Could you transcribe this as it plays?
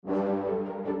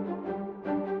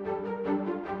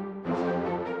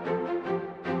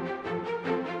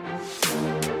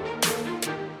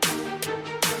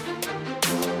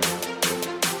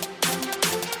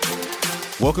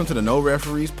Welcome to the No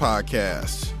Referees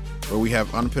Podcast, where we have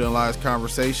unpenalized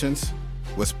conversations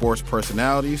with sports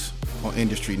personalities on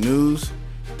industry news,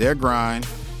 their grind,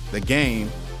 the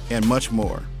game, and much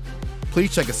more.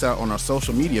 Please check us out on our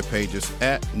social media pages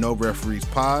at No Referees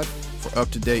Pod for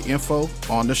up-to-date info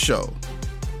on the show.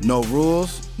 No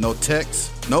rules, no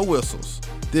texts, no whistles.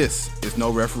 This is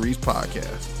No Referees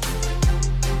Podcast.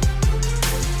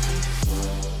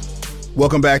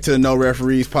 Welcome back to the No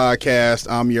Referees Podcast.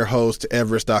 I'm your host,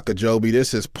 Everest Akajobi.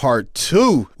 This is part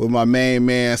 2 with my main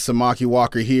man, Samaki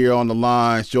Walker, here on the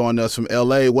lines, joining us from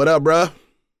L.A. What up, bruh?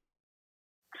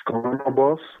 What's going on,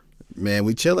 boss? Man,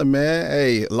 we chilling, man.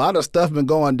 Hey, a lot of stuff been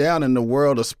going down in the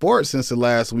world of sports since the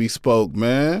last we spoke,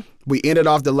 man. We ended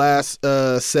off the last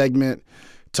segment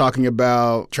talking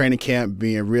about training camp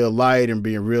being real light and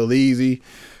being real easy.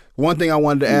 One thing I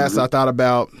wanted to ask, I thought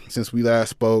about since we last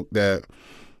spoke, that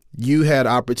you had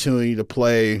opportunity to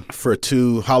play for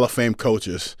 2 Hall of Fame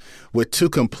coaches with 2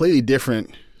 completely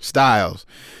different styles.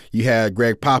 You had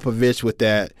Greg Popovich with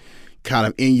that kind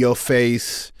of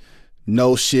in-your-face,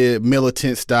 no shit,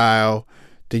 militant style.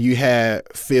 Then you had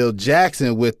Phil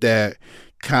Jackson with that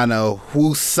kind of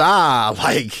woo-sah,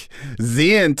 like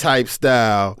Zen type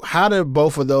style. How did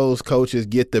both of those coaches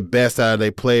get the best out of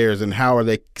their players, and how are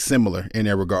they similar in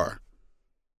their regard?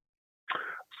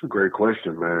 That's a great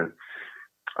question, man.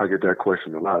 I get that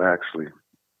question a lot, actually.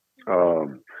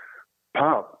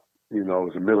 Pop, is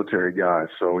a military guy,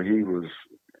 so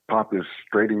Pop is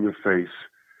straight in your face.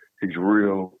 He's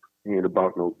real. He ain't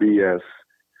about no BS.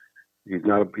 He's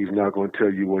not going to tell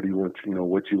you what he wants,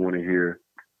 what you want to hear.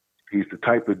 He's the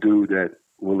type of dude that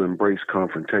will embrace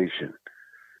confrontation.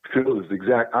 Phil is the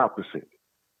exact opposite.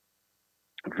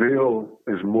 Phil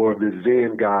is more of the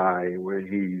Zen guy where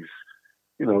he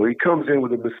comes in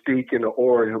with a mystique and an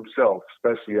aura himself,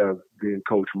 especially as being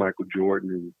Coach Michael Jordan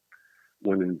and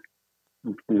winning,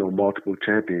 multiple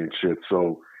championships.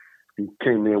 So he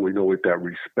came in with that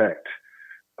respect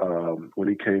when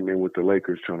he came in with the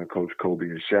Lakers trying to coach Kobe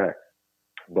and Shaq.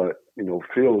 But,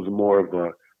 Phil is more of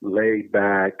a laid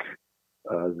back,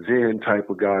 Zen type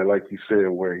of guy, like you said,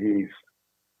 where he's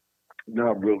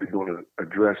not really going to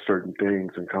address certain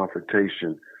things in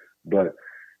confrontation, but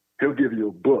he'll give you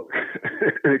a book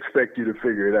and expect you to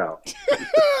figure it out.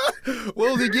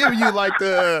 What was he giving you, like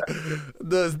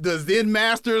the Zen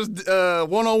Masters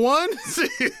 101?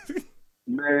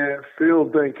 Man, Phil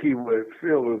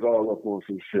was all up on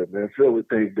some shit, man. Phil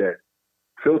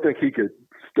think he could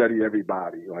study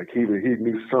everybody. Like he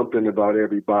knew something about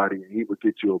everybody, and he would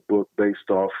get you a book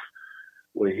based off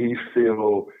what he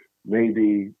feel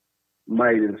maybe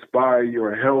might inspire you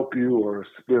or help you, or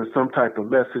there's some type of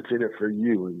message in it for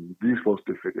you, and you're supposed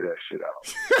to figure that shit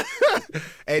out.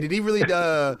 Hey, did he really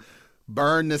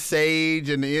burn the sage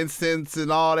and the incense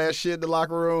and all that shit in the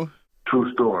locker room?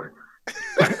 True story.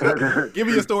 Give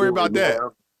me a story about that.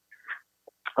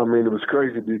 I mean, it was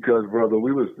crazy because, brother,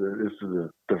 this is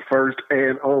the first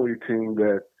and only team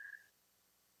that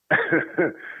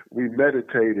we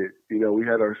meditated. We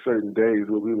had our certain days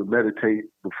where we would meditate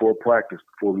before practice,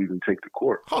 before we even take the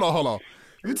court. Hold on.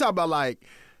 You talk about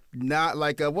not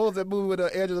like what was that movie with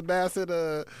Angela Bassett,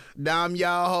 Nam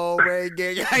Yaho, Ray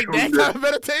Gang, like that kind of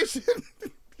meditation?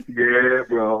 Yeah,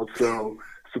 bro. So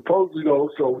supposedly,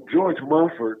 so George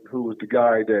Mumford, who was the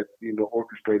guy that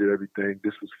orchestrated everything,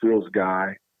 this was Phil's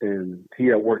guy, and he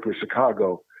had worked with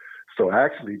Chicago. So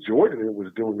actually, Jordan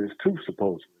was doing this too,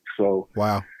 supposedly. So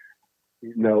wow.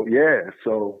 Yeah.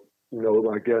 So,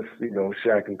 I guess,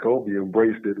 Shaq and Kobe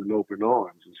embraced it in open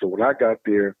arms. And so when I got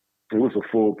there, it was a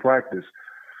full practice.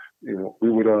 We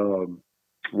would,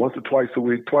 once or twice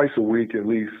a week at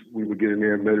least, we would get in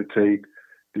there and meditate.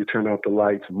 They turn out the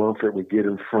lights. Mumford would get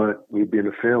in front. We'd be in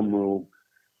the film room.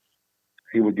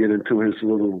 He would get into his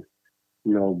little,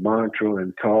 mantra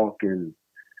and talk and,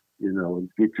 and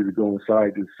get you to go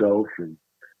inside yourself. And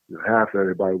half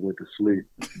everybody went to sleep.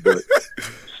 But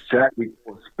Shaq would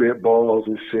spit balls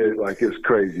and shit. Like, it's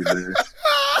crazy, man.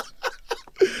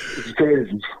 It's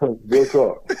crazy. Real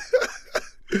talk.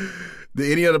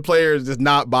 Did any of the players just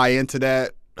not buy into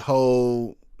that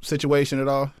whole situation at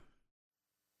all?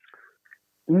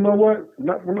 You know what?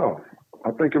 No.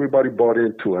 I think everybody bought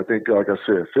into it. I think, like I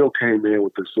said, Phil came in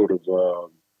with a sort of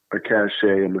a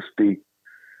cachet, a mystique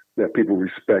that people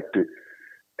respected.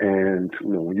 And,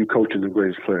 when you're coaching the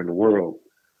greatest player in the world,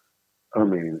 I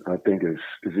mean, I think it's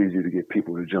easy to get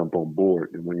people to jump on board,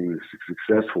 and when he was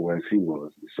successful as he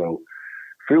was. So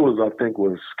Phil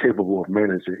was capable of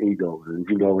managing egos. And if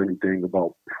you know anything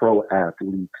about pro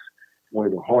athletes, one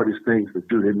of the hardest things to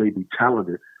do, they may be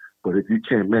talented, but if you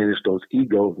can't manage those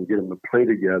egos and get them to play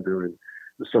together and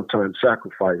sometimes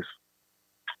sacrifice,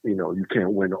 you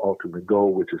can't win the ultimate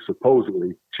goal, which is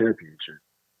supposedly championship.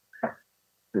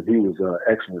 And he was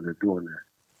excellent at doing that.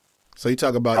 So you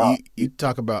talk about you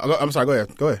talk about. I'm sorry. Go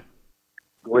ahead. Go ahead.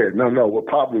 No. Well,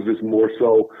 Pop was just more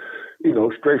so,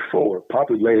 straightforward. Pop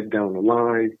would lay it down the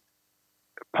line.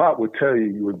 Pop would tell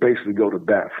you would basically go to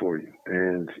bat for you.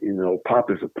 And, Pop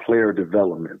is a player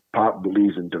development. Pop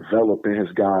believes in developing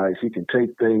his guys. He can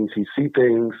take things, he see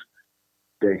things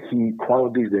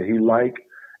qualities that he like,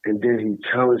 and then he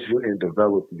challenges you and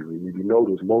develop you. And if you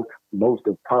notice, most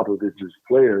of Popovich's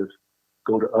players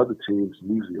go to other teams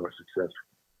and usually are successful.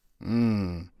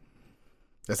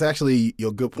 That's actually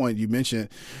your good point. You mentioned,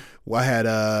 I had,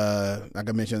 like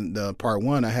I mentioned, the part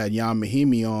one, I had Jan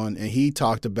Mahimi on, and he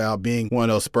talked about being one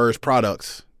of those Spurs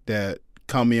products that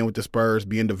come in with the Spurs,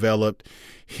 being developed.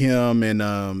 Him and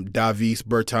Davis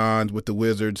Bertans with the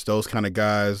Wizards, those kind of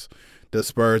guys, the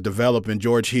Spurs develop, and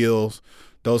George Hills,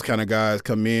 those kind of guys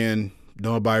come in,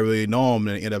 nobody really know them,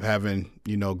 and end up having,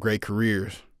 great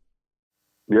careers.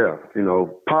 Yeah,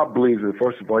 Pop believes that,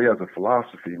 first of all, he has a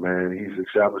philosophy, man. He's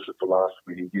established a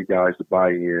philosophy. He get guys to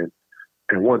buy in.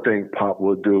 And one thing Pop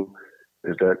will do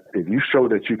is that if you show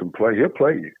that you can play, he'll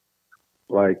play you.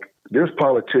 Like, there's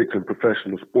politics in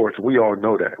professional sports. We all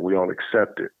know that. We all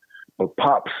accept it. But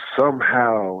Pop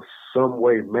somehow, some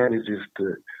way manages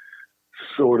to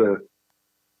sort of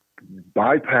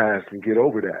bypass and get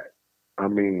over that. I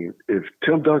mean, if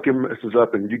Tim Duncan messes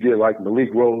up and you get like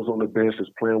Malik Rose on the bench that's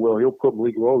playing well, he'll put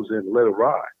Malik Rose in and let it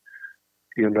ride.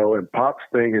 And Pop's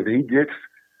thing is he gets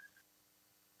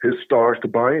his stars to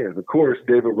buy in. Of course,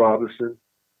 David Robinson,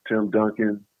 Tim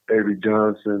Duncan, Avery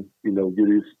Johnson,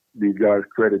 give these guys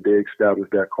credit. They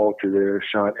established that culture there.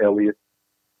 Sean Elliott.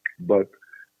 But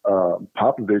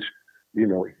Popovich, he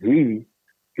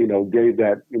gave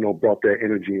that, brought that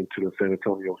energy into the San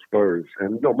Antonio Spurs.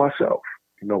 And, myself,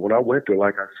 when I went there,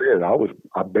 like I said, I was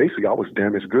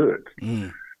damaged goods.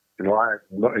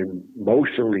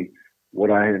 Emotionally, what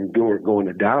I endured going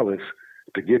to Dallas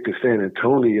to get to San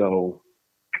Antonio,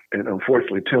 and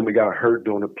unfortunately, Timmy got hurt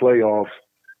during the playoffs.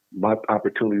 My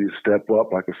opportunity to step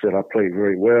up, like I said, I played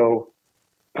very well.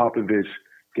 Popovich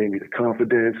gave me the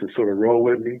confidence and sort of roll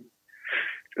with me,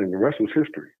 and the rest was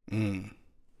history.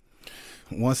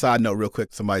 One side note real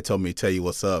quick, somebody told me to tell you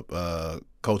what's up.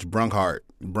 Coach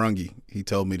Brungy, he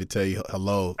told me to tell you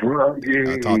hello.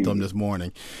 Brungy. I talked to him this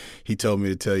morning. He told me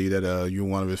to tell you that you're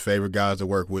one of his favorite guys to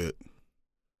work with.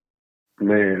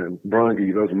 Man,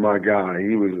 Brungy, that was my guy.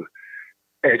 He was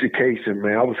education,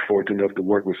 man. I was fortunate enough to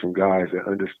work with some guys that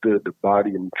understood the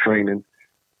body and training.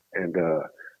 And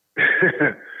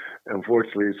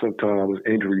unfortunately, sometimes I was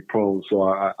injury prone, so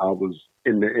I was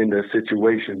in that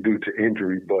situation due to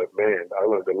injury. But, man, I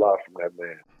learned a lot from that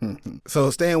man.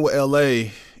 So staying with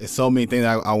L.A., there's so many things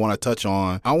I want to touch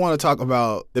on. I want to talk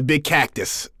about the Big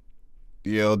Cactus,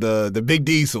 the Big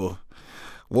Diesel.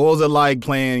 What was it like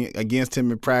playing against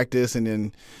him in practice, and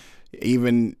then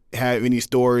even have any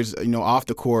stories, off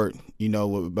the court,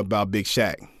 about Big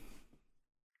Shaq?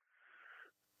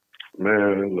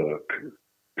 Man, look,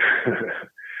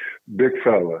 big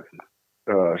fella.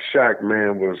 Shaq,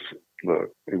 man,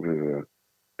 he was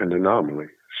an anomaly.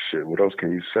 Shit, what else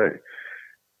can you say?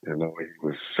 He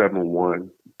was 7'1",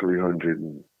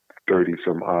 330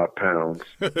 some odd pounds.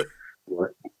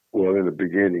 Well, in the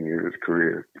beginning of his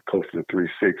career, close to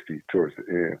 360 towards the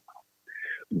end.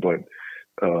 But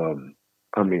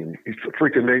he's a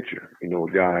freak of nature. A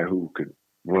guy who could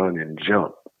run and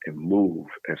jump and move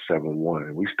at 7'1",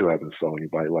 and we still haven't saw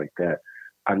anybody like that.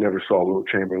 I never saw Wilt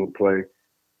Chamberlain play,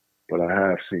 but I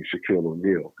have seen Shaquille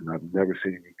O'Neal, and I've never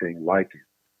seen anything like it.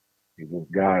 A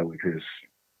guy with his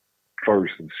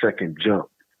first and second jump.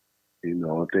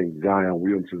 I think Zion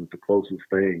Williamson is the closest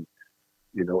thing,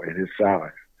 at his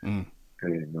size. And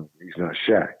he's not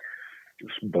Shaq.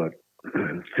 But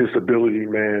his ability,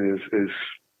 man, is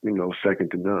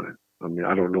second to none. I mean,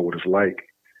 I don't know what it's like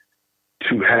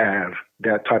to have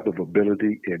that type of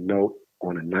ability and know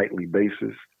on a nightly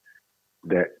basis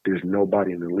that there's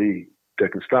nobody in the league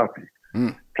that can stop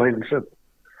you. Plain and simple.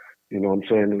 You know what I'm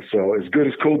saying? And so as good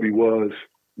as Kobe was,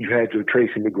 you had your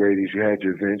Tracy McGrady's, you had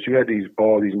your Vince, you had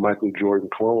all these Michael Jordan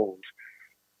clones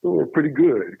who were pretty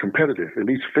good, competitive, at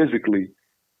least physically,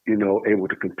 able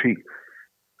to compete.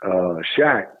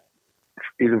 Shaq,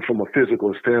 even from a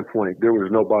physical standpoint, there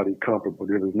was nobody comparable.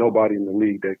 There was nobody in the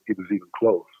league that it was even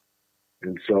close.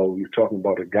 And so you're talking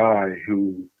about a guy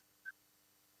who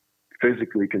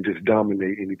physically can just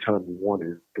dominate anytime he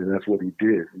wanted. And that's what he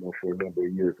did, for a number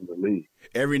of years in the league.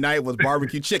 Every night was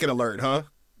barbecue chicken alert, huh?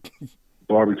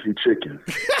 Barbecue chicken.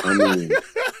 I mean,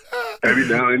 Every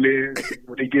now and then,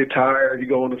 when he get tired, he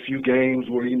go on a few games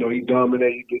where, you know, he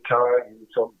dominate, he get tired, and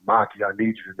so Maki, I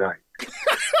need you tonight.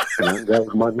 And that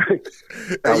was my night.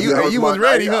 You was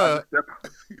ready, huh?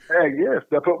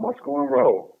 Step up my scoring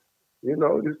role. You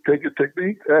know, just take your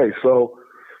technique. Hey, so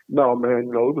no, man,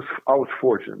 you know, I was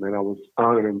fortunate, man. I was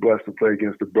honored and blessed to play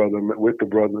against with the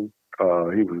brother.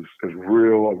 He was a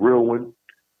real one.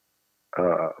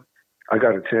 I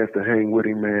got a chance to hang with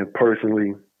him, man,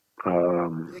 personally.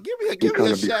 Give me a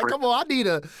Shaq. Come on, I need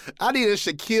a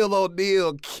Shaquille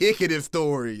O'Neal kicking it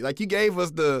story. Like you gave us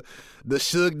the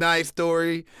Suge Knight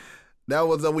story. That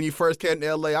was when you first came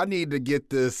to LA. I need to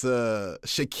get this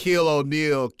Shaquille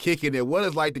O'Neal kicking it. What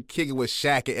is it like to kick it with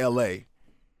Shaq in LA?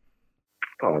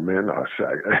 Oh man, no,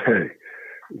 Shaq. Hey,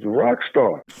 he's a rock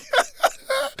star.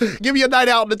 Give me a night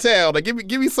out in the town. Like,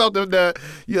 give me something that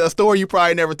a story you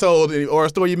probably never told, or a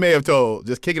story you may have told.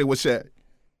 Just kicking it with Shaq.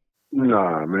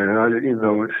 Nah, man. It's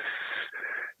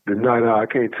the night out. I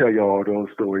can't tell you all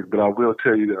those stories, but I will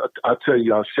tell you that. I'll tell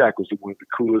you how Shaq was one of the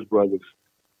coolest brothers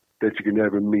that you can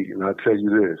ever meet. And I'll tell you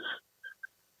this.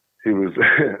 He was,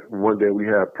 one day we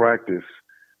had practice,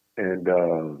 and,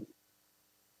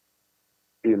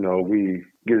 we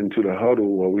get into the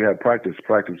huddle. Well, we had practice.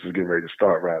 Practice was getting ready to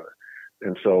start, rather.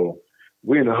 And so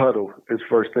we in the huddle. It's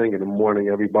first thing in the morning.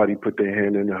 Everybody put their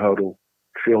hand in the huddle.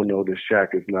 Phil know that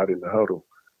Shaq is not in the huddle.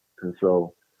 And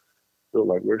so Phil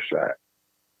like, where's Shaq?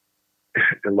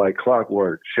 And like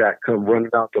clockwork, Shaq come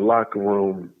running out the locker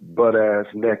room, butt-ass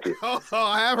naked. Oh,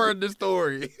 I have heard this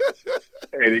story.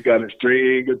 And he got a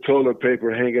string of toilet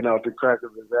paper hanging out the crack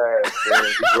of his ass, man.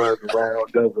 He runs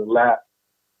around, does a lap,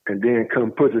 and then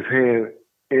come puts his hand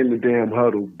in the damn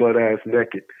huddle, butt-ass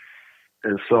naked.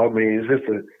 And so, I mean, it's just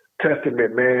a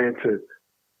testament, man, to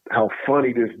how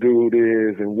funny this dude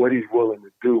is and what he's willing to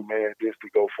do, man, just to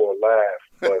go for a laugh.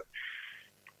 But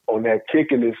on that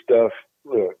kicking and stuff,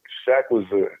 look, Shaq was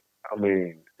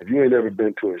if you ain't ever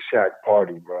been to a Shaq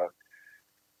party, bro,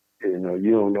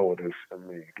 you don't know what this,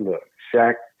 look,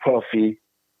 Shaq, Puffy,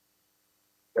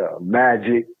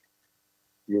 Magic,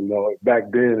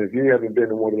 back then, if you haven't been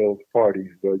to one of those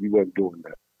parties, bro, you wasn't doing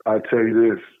that. I'll tell you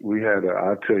this,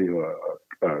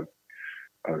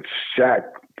 a Shaq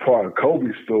part of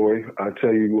Kobe's story. I'll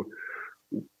tell you,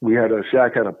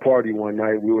 Shaq had a party one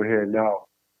night. We were heading out.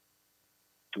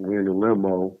 We're in the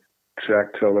limo.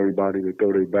 Shaq tell everybody to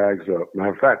throw their bags up.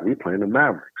 Matter of fact, we playing the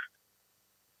Mavericks.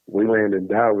 We land in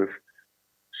Dallas.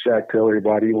 Shaq tell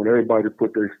everybody, when everybody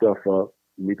put their stuff up,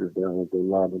 meet us down at the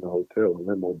lobby in the hotel. The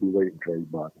limo be waiting for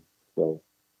everybody. So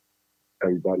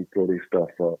everybody throw their stuff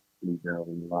up, meet down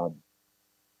in the lobby.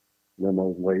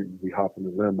 Limo's waiting. We hop in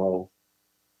the limo.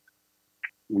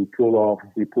 We pull off.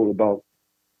 We pull about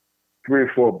 3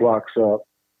 or 4 blocks up.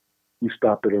 We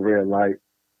stop at a red light.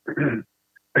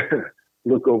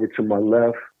 Look over to my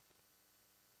left.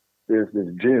 There's this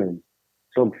gym,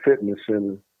 some fitness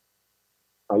center.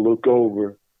 I look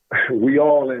over. We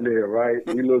all in there, right?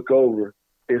 We look over.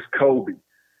 It's Kobe.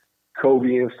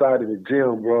 Kobe inside of the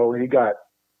gym, bro. He got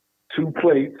 2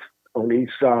 plates on each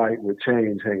side with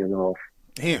chains hanging off.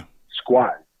 Damn.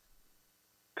 Squatting,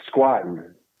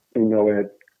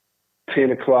 at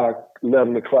 10 o'clock,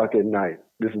 11 o'clock at night.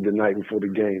 This is the night before the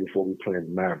game, before we play the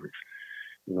Mavericks.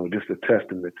 Just a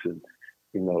testament to,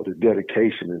 the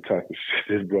dedication and type of shit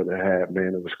this brother had,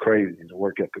 man. It was crazy. His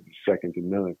work ethic was second to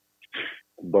none.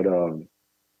 But,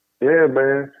 yeah,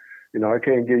 man, I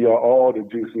can't give y'all all the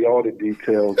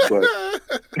details, but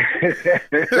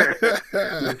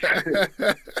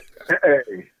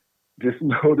hey, just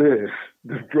know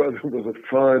this brother was a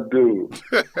fun dude,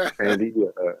 and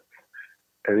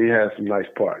he had some nice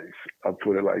parties. I'll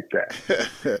put it like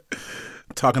that.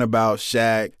 Talking about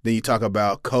Shaq, then you talk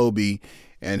about Kobe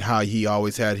and how he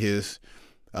always had his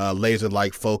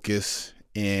laser-like focus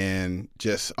and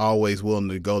just always willing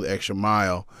to go the extra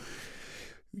mile.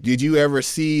 Did you ever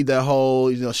see the whole,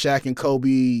 Shaq and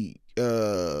Kobe,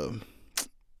 I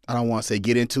don't want to say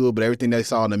get into it, but everything they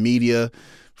saw in the media,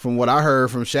 from what I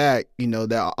heard from Shaq,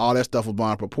 that all that stuff was blown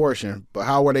out of proportion. But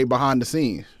how were they behind the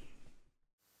scenes?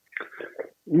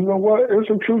 You know what? There's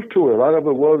some truth to it. A lot of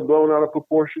it was blown out of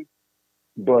proportion.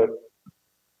 But,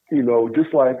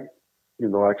 just like,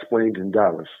 I explained in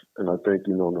Dallas, and I think,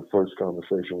 in the first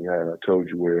conversation we had, I told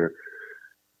you where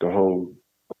the whole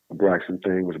Braxton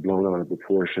thing was blown out of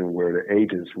proportion, where the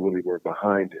agents really were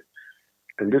behind it.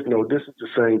 And this is the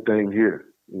same thing here.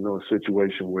 A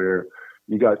situation where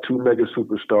you got 2 mega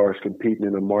superstars competing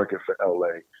in the market for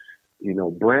LA.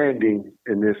 Branding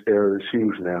in this era is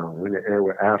huge now. We're in an era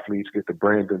where athletes get to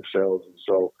brand themselves. And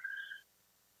so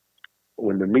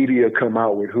when the media come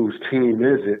out with whose team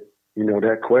is it,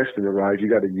 that question arises. You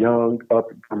got a young,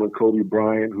 up-and-coming Kobe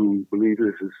Bryant who believes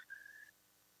this is,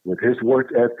 with his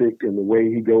work ethic and the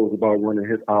way he goes about running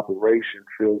his operation,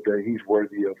 feels that he's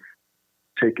worthy of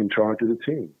taking charge of the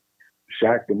team.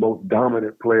 Shaq, the most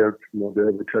dominant player, to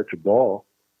ever touch a ball,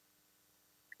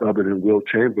 other than Will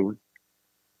Chamberlain.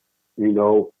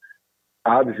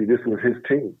 Obviously this was his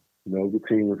team. The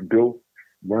team was built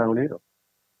around him.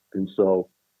 And so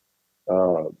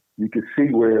you could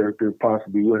see where there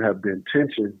possibly would have been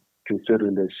tension,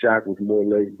 considering that Shaq was more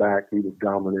laid back, he was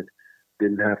dominant,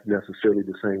 didn't have necessarily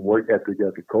the same work ethic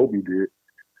as Kobe did,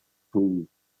 who,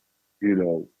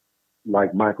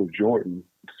 like Michael Jordan,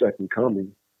 second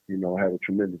coming, had a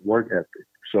tremendous work ethic.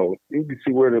 So you can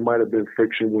see where there might have been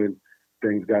friction when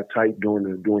things got tight during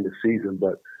the season,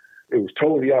 but it was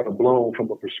totally out of blown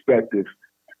from a perspective,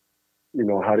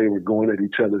 how they were going at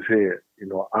each other's head.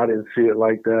 I didn't see it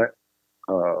like that.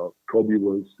 Kobe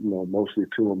was, mostly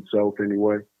to himself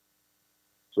anyway.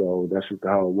 So that's just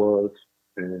how it was.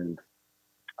 And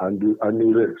I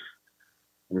knew this.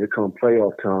 When it come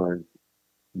playoff time,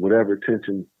 whatever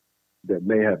tension that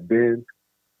may have been,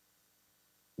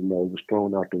 was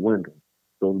thrown out the window.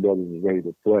 Those brothers was ready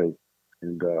to play.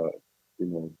 And,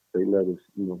 they let us,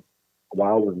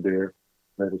 while I was there,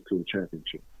 led us to a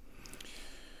championship.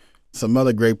 Some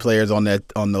other great players on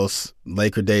those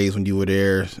Laker days when you were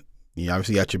there. You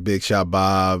obviously got your Big Shot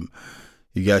Bob.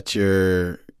 You got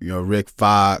your Rick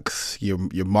Fox, your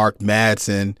Mark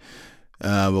Madsen.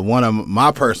 But one of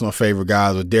my personal favorite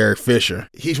guys was Derek Fisher.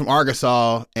 He's from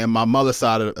Arkansas, and my mother's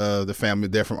side of the family,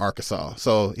 they're from Arkansas.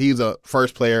 So he's a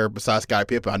first player besides Scottie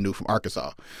Pippen I knew from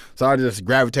Arkansas. So I just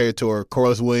gravitated toward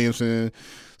Corliss Williamson,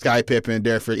 Scottie Pippen,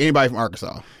 Derek Fisher, anybody from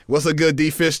Arkansas. What's a good D.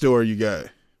 Fish story you got?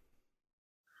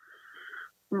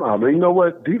 No, but you know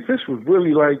what? D. Fish was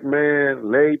really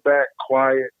laid back,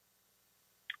 quiet.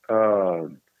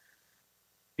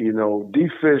 D.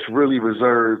 Fish really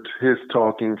reserved his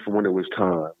talking for when it was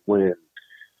time, when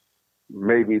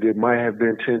maybe there might have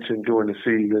been tension during the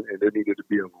season and there needed to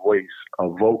be a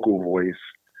vocal voice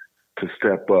to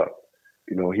step up.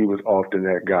 He was often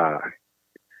that guy.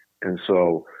 And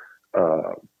so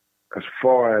as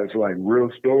far as real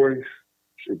stories,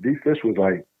 D. Fish was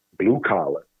blue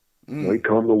collar. He'd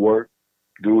come to work,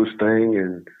 do his thing,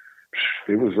 and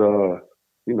it was,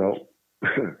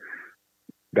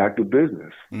 back to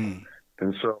business. And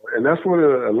that's what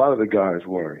a lot of the guys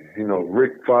were.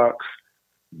 Rick Fox,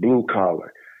 blue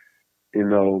collar.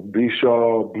 B.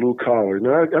 Shaw, blue collar.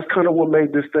 That's kind of what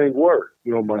made this thing work.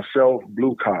 Myself,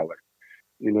 blue collar.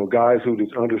 Guys who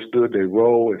just understood their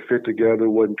role and fit together,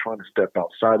 wasn't trying to step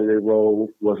outside of their role,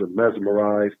 wasn't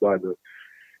mesmerized by the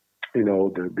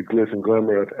glitz and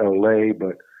glamour of LA,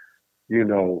 but,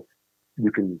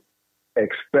 you can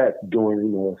expect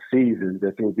during a season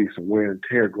that there will be some wear and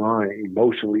tear grind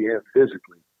emotionally and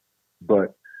physically.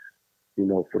 But,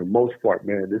 for the most part,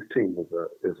 man, this team was a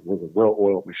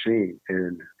well-oiled machine.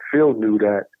 And Phil knew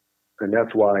that, and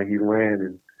that's why he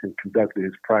ran and conducted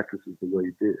his practices the way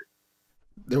he did.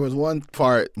 There was one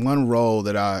role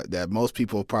that most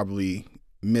people probably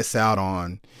miss out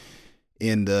on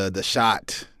in the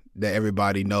shot that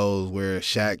everybody knows, where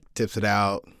Shaq tips it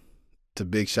out to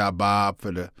Big Shot Bob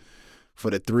for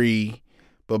the three.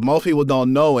 But most people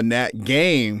don't know in that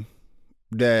game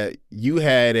that you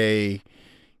had a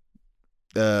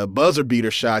buzzer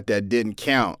beater shot that didn't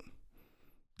count.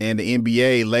 And the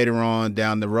NBA later on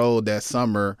down the road that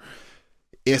summer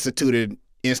instituted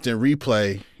instant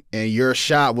replay, and your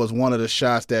shot was one of the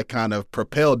shots that kind of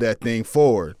propelled that thing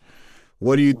forward.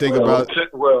 What do you think about?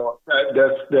 Well,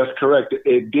 that's correct.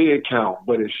 It did count,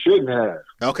 but it shouldn't have.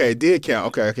 Okay, it did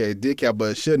count. Okay, it did count,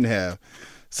 but it shouldn't have.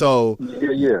 So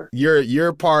yeah.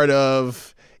 You're part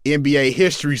of NBA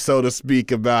history, so to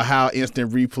speak, about how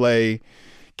instant replay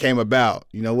came about.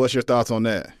 What's your thoughts on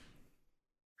that?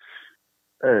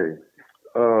 Hey,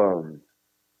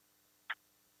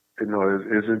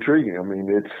 it's intriguing. I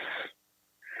mean,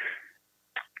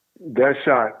 that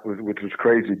shot which was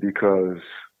crazy because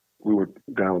we were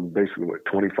down basically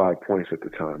 25 points at the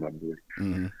time, I believe.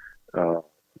 Mm-hmm.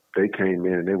 They came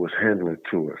in and they was handling it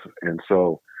to us. And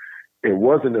so it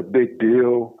wasn't a big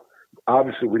deal.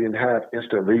 Obviously, we didn't have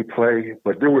instant replay,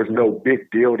 but there was no big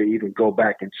deal to even go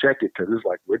back and check it because it's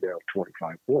we're down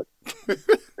 25 points.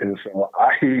 And so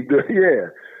I mean,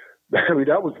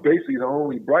 that was basically the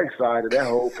only bright side of that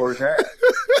whole first half.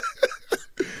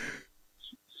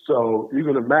 So you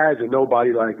can imagine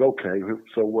nobody okay,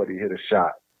 so what, he hit a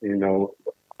shot. And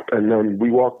then we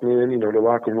walked in, the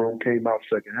locker room came out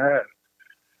second half.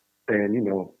 And,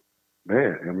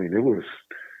 man, I mean, it was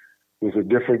a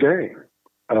different game.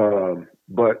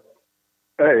 But,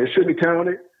 hey, it shouldn't have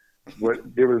counted. but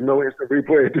there was no instant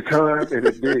replay at the time, and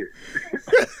it did.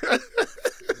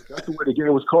 That's the way the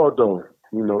game was called, though.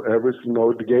 Ever,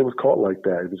 the game was called like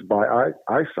that. It was by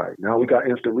eyesight. Now we got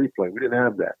instant replay. We didn't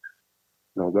have that.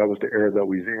 That was the era that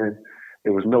we was in.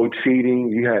 There was no cheating.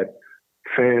 You had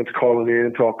fans calling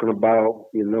in talking about,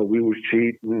 we was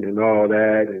cheating and all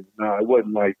that. And no, it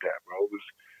wasn't like that, bro.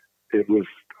 It was,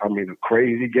 a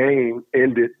crazy game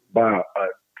ended by a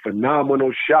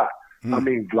phenomenal shot.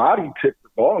 Vlade tipped the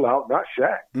ball out, not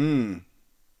Shaq.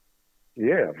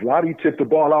 Yeah, Vlade tipped the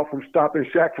ball out from stopping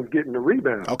Shaq from getting the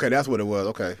rebound. Okay, that's what it was.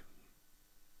 Okay.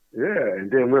 Yeah, and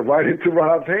then went right into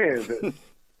Rob's hands. And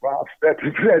Rob stepped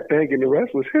into that thing, and the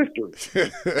rest was history.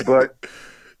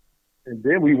 And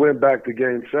then we went back to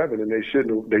Game 7, and they should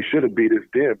have beat us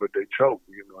then, but they choked,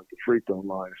 at the free throw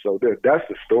line. So that's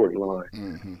the storyline.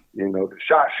 Mm-hmm. The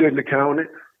shot shouldn't have counted,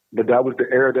 but that was the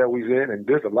era that we was in, and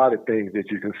there's a lot of things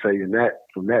that you can say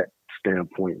from that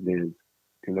standpoint then,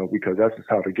 because that's just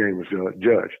how the game was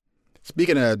judged.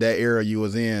 Speaking of that era you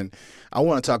was in, I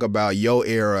want to talk about your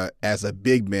era as a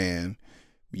big man.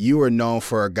 You were known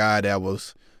for a guy that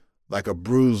was like a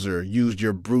bruiser, used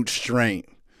your brute strength.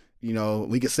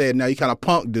 We could say it now, you kind of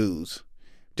punk dudes,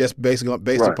 just based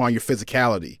upon your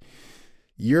physicality.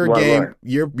 Your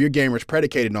game was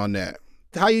predicated on that.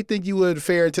 How do you think you would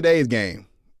fare in today's game?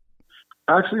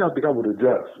 Actually, I think I would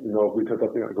adjust, because I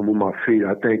think I can move my feet.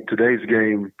 I think today's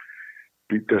game,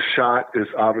 the shot is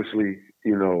obviously,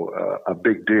 a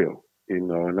big deal,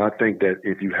 and I think that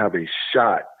if you have a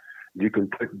shot, you can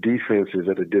put defenses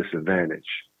at a disadvantage.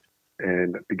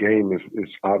 And the game is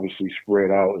obviously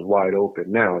spread out, is wide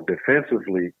open. Now,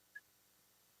 defensively,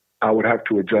 I would have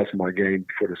to adjust my game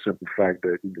for the simple fact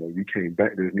that, you can't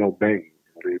bang. There's no banging.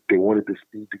 They wanted to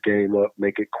speed the game up,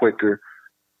 make it quicker,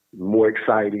 more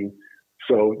exciting.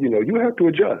 So, you have to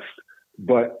adjust.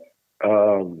 But,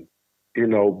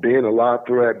 being a lob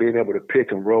threat, being able to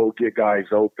pick and roll, get guys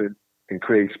open and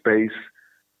create space,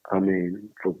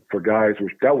 for guys,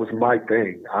 that was my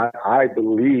thing. I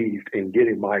believed in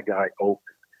getting my guy open.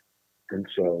 And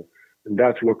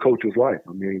that's what coach was like.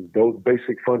 Those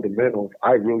basic fundamentals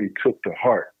I really took to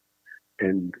heart.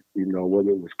 And, whether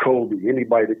it was Kobe,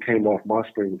 anybody that came off my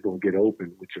screen was going to get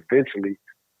open, which eventually,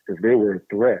 if they were a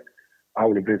threat, I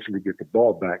would eventually get the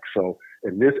ball back. So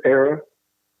in this era,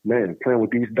 man, playing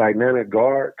with these dynamic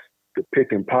guards, the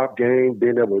pick and pop game,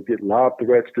 being able to get lob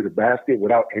threats to the basket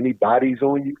without any bodies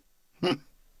on you.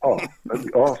 Oh, that'd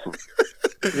be awesome.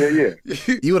 Yeah.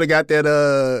 You would have got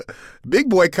that big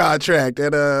boy contract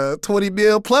at $20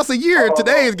 million plus a year in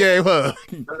today's game, huh?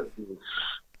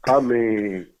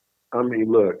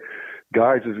 Look,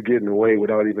 guys is getting away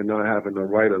without even not having a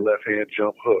right or left hand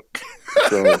jump hook.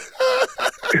 So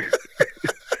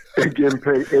they're getting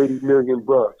paid $80 million.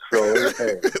 So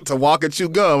hey. To walk and chew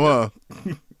gum, huh?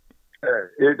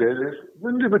 It is.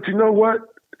 But you know what?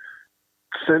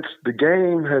 Since the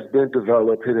game has been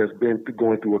developed, it has been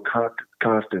going through a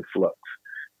constant flux.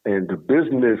 And the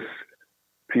business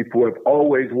people have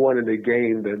always wanted a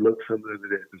game that looks similar to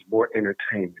this. It's more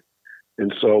entertainment.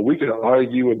 And so we could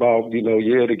argue about,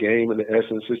 the game and the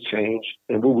essence has changed,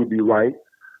 and we would be right.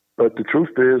 But the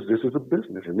truth is, this is a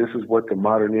business, and this is what the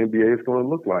modern NBA is going to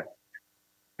look like.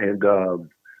 And,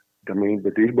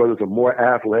 but these brothers are more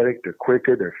athletic, they're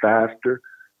quicker, they're faster.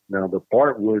 Now, the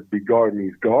part would be guarding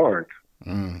these guards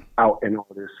out in all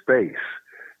this space.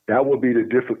 That would be the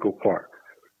difficult part,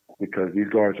 because these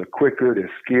guards are quicker, their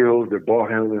skills, their ball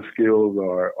handling skills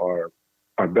are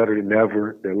better than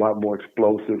ever. They're a lot more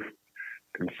explosive.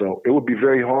 And so it would be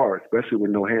very hard, especially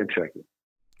with no hand checking.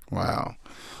 Wow.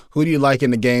 Who do you like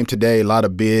in the game today? A lot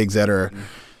of bigs that are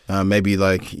maybe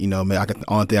like,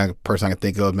 only person I can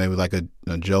think of, maybe like a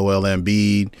Joel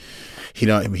Embiid.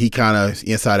 He kind of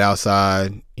inside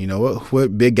outside.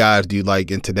 What big guys do you like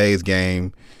in today's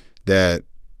game that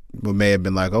may have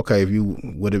been like, okay, if you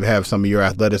would have some of your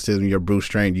athleticism, your brute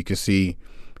strength, you can see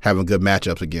having good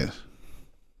matchups against?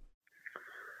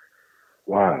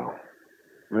 Wow,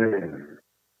 man.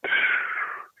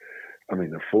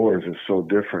 The fours are so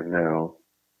different now.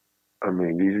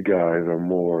 These guys are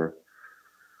more.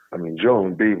 Joel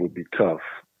Embiid would be tough.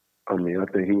 I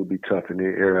think he would be tough in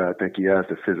their era. I think he has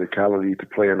the physicality to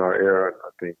play in our era. I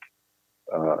think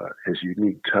his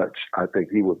unique touch. I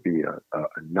think he would be a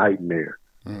nightmare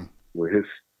with his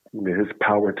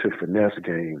power to finesse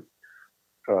game.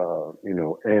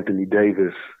 Anthony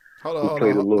Davis. Hold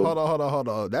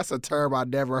on. That's a term I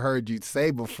never heard you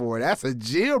say before. That's a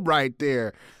gem right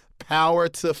there. Power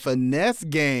to finesse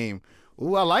game.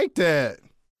 Ooh, I like that.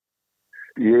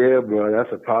 Yeah, bro,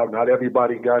 that's a power. Not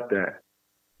everybody got that.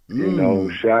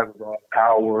 Shaq was all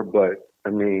power, but I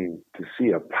mean, to see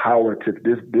a power to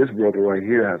this brother right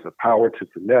here has a power to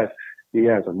finesse. He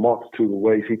has a multitude of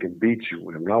ways he can beat you.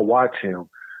 And when I watch him,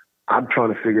 I'm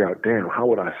trying to figure out, damn, how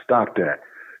would I stop that?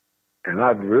 And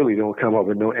I really don't come up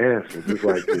with no answers. It's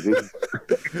like,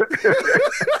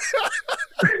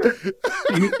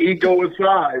 ego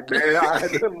aside, man.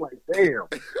 I'm like, damn,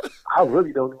 I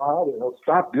really don't know how to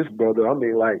stop this brother. I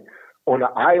mean, like, on the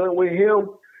island with him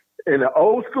in the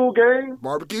old school game.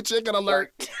 Barbecue chicken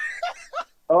alert.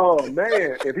 Oh,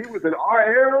 man, if he was in our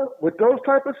era with those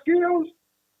type of skills,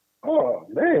 oh,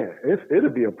 man,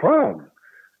 it'd be a problem.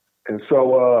 And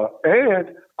so,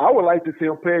 and I would like to see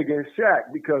him play against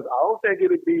Shaq because I don't think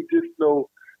it'd be just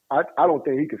I don't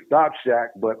think he could stop Shaq,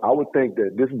 but I would think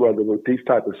that this brother with these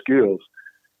type of skills,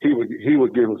 he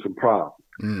would give him some problems.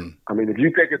 Mm. I mean, if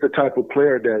you think it's the type of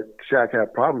player that Shaq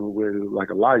had problems with, like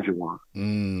Olajuwon,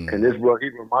 and this brother, he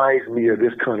reminds me of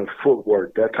this kind of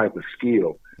footwork, that type of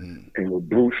skill, and with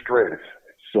brute strength.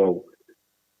 So,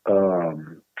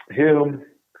 him,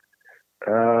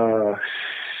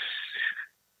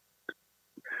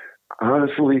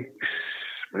 honestly,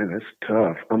 man, that's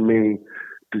tough. I mean,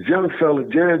 the young fella,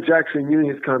 Jaren Jackson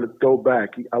Jr. is kind of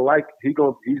throwback.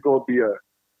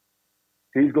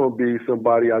 He's gonna be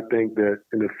somebody I think that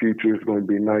in the future is going to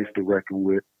be nice to reckon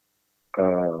with.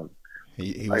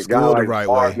 He was schooled the right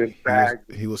way.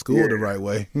 He was schooled the right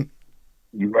way.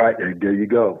 You're right. There you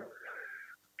go.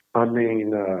 I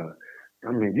mean,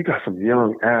 you got some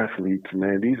young athletes,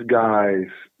 man. These guys,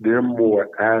 they're more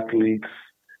athletes,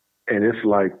 and it's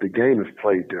like the game is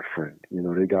played different. You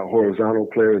know, they got horizontal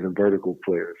players and vertical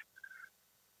players.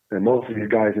 And most of these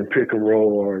guys in pick and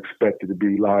roll are expected to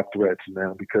be live threats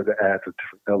now because it adds a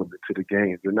different element to the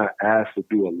game. They're not asked to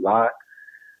do a lot.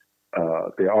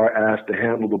 They are asked to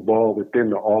handle the ball within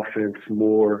the offense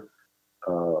more.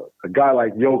 A guy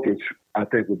like Jokic, I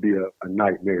think, would be a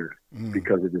nightmare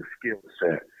because of his skill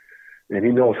set. And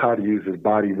he knows how to use his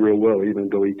body real well, even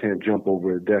though he can't jump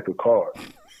over a deck of cards.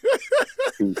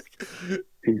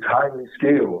 He's highly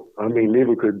skilled. I mean,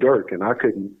 neither could Dirk, and I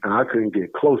couldn't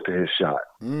get close to his shot.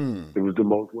 It was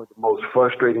one of the most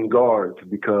frustrating guards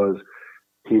because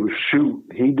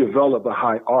he developed a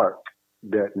high arc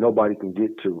that nobody can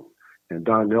get to. And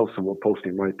Don Nelson will post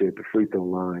him right there at the free throw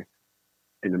line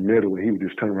in the middle, and he would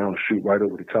just turn around and shoot right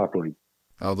over the top of him.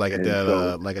 Oh, like at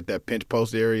that pinch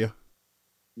post area?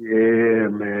 Yeah,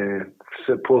 man.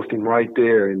 Post him right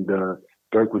there, and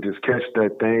Dirk would just catch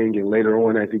that thing, and later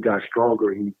on, as he got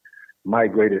stronger, he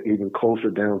migrated even closer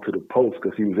down to the post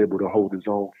because he was able to hold his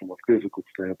own from a physical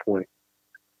standpoint,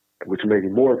 which made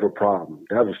him more of a problem.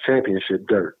 That was championship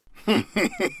Dirk.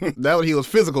 He was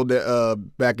physical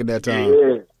back in that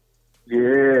time.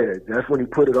 Yeah, that's when he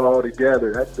put it all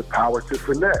together. That's the power to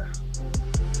finesse.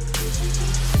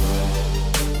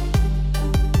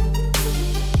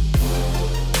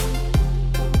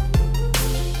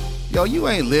 Yo, you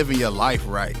ain't living your life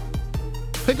right.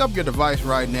 Pick up your device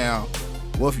right now.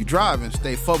 Well, if you're driving,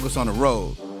 stay focused on the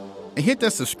road. And hit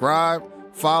that subscribe,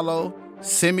 follow,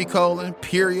 semicolon,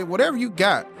 period, whatever you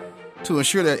got to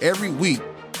ensure that every week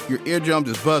your eardrums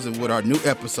is buzzing with our new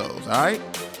episodes, all right?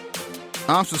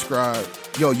 I'm subscribed.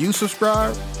 Yo, you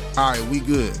subscribe? All right, we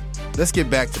good. Let's get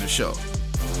back to the show.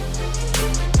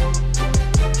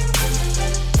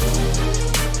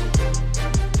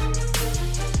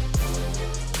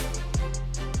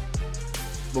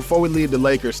 Before we leave the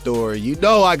Lakers story, you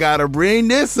know I gotta bring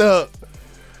this up.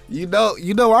 You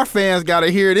know our fans gotta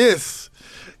hear this.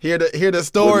 Hear the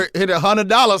story, hear the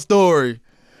 $100 story.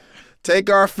 Take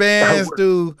our fans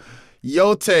through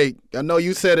your take. I know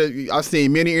you said it. I've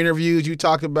seen many interviews. You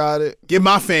talked about it. Give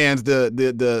my fans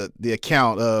the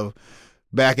account of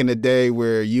back in the day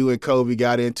where you and Kobe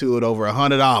got into it over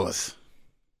 $100.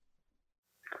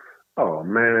 Oh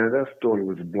man, that story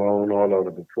was blown all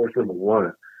over the place. Number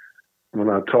one, when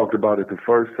I talked about it the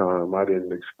first time, I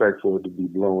didn't expect for it to be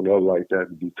blown up like that,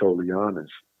 to be totally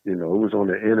honest. You know, it was on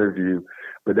the interview,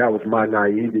 but that was my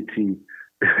naivety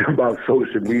about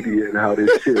social media and how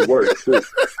this shit works. So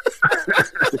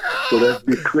let's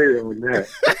be clear on that.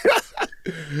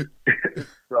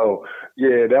 So,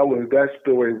 yeah, that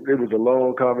story. It was a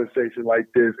long conversation like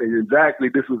this, and exactly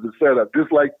this was the setup,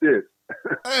 just like this.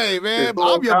 Hey, man,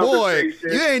 I'm your boy.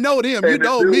 You ain't know him. You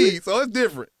know me, so it's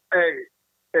different. Hey.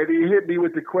 And he hit me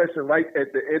with the question right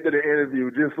at the end of the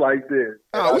interview, just like this.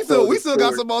 Oh, we still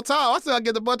got some more time. I still got to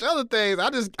get a bunch of other things.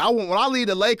 When I leave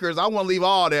the Lakers, I want to leave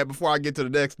all that before I get to the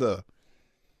next stuff.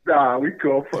 Nah, we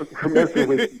go for messing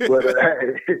with you,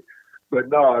 but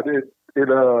no,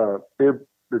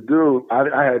 the dude,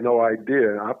 I had no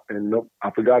idea,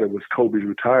 I forgot it was Kobe's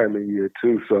retirement year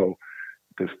too. So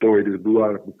the story just blew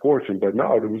out of proportion. But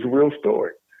no, it was a real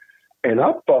story. And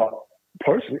I thought,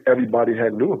 personally, everybody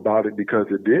had knew about it because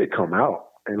it did come out.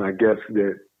 And I guess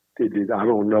that it did. I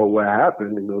don't know what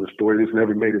happened. The story just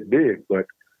never made it big, but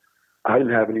I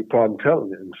didn't have any problem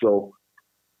telling it. And so,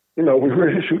 we were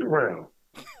ready to shoot around.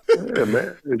 Yeah,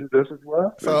 man. This is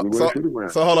what happened.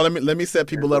 So hold on. Let me set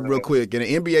people up real quick. In an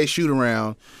NBA shoot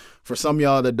around, for some of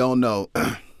y'all that don't know,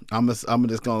 I'm just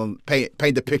gonna paint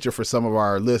the picture for some of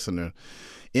our listeners.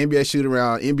 NBA shoot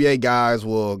around, NBA guys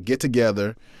will get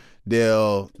together. They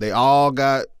all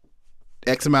got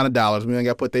X amount of dollars. We ain't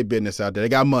got to put their business out there. They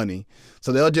got money.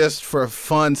 So they'll just, for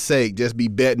fun's sake, just be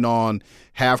betting on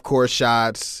half-court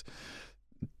shots,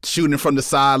 shooting from the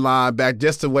sideline back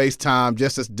just to waste time,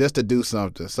 just to do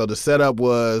something. So the setup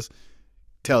was,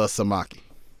 tell us, Samaki.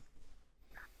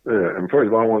 Yeah, and first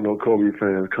of all, I want no Kobe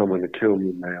fans coming to kill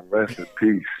me, man. Rest in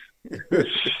peace.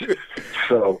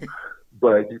 So,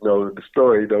 but, the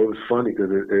story, though, was funny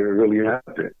because it really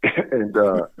happened. And,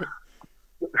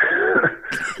 we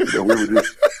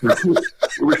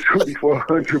were shooting for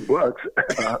 $100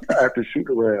 after shoot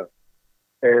around.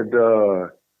 And,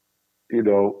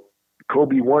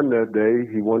 Kobe won that day.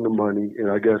 He won the money. And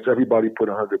I guess everybody put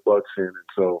 $100 in. And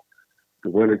so the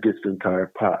winner gets the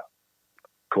entire pot.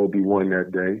 Kobe won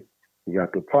that day. He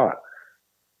got the pot.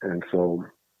 And so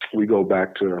we go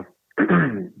back to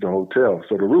the hotel.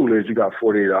 So the rule is you got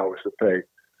 48 hours to pay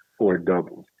for a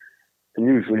double. And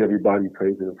usually everybody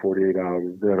pays in 48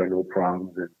 hours. There are no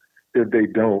problems. And if they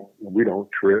don't, we don't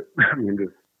trip. I mean,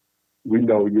 we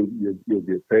know you'll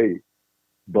get paid.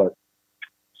 But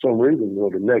for some reason,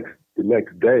 the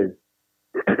next day,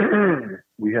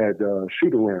 we had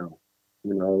shoot around.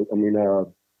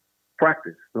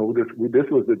 Practice. So this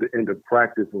was at the end of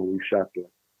practice when we shot the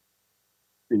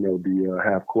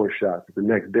half court shots. The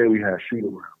next day we had shoot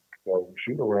around. So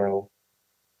shoot around.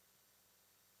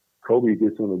 Kobe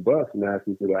gets on the bus and asks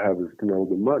me, "Did I have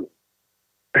the money?"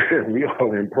 And we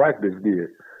all in practice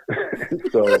gear.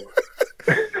 So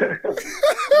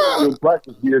in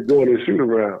practice gear going to shoot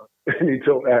around, and he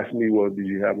asked me, "Well, do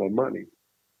you have my money?"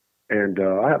 And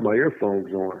I had my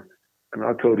earphones on. And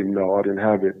I told him, no, I didn't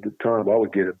have it at the time. I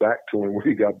would get it back to him when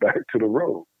he got back to the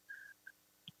road.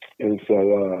 And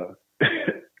so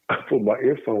I put my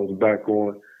earphones back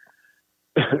on,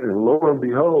 and lo and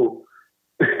behold,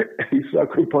 he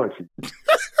sucker punched me.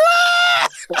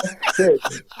 I said,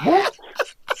 what?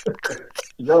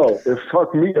 No, it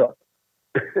fucked me up.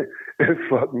 It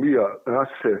fucked me up. And I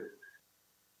said,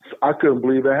 I couldn't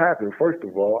believe it happened. First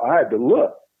of all, I had to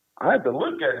look. I had to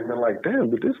look at him and like, damn,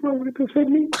 did this motherfucker just hit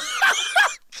me?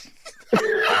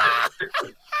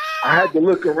 I had to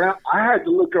look around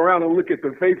and look at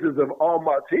the faces of all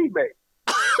my teammates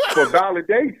for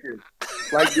validation.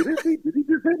 Like, did he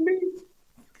just hit me?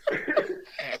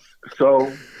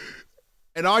 So,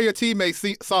 and all your teammates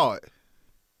saw it.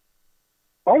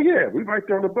 Oh yeah, we right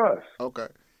there on the bus. Okay.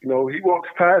 He walks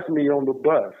past me on the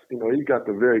bus. He got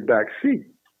the very back seat.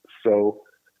 So,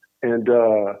 and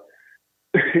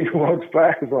he walks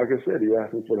past. Like I said, he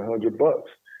asked me for the $100.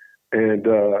 And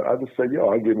I just said, yo,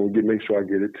 I'll make sure I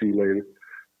get it to you later.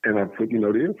 And I put, the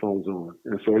earphones on.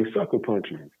 And so he sucker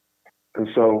punched me. And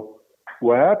so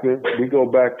what happened, we go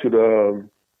back to the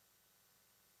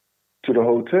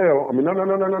hotel. I mean,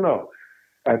 no.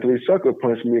 After he sucker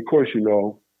punched me, of course,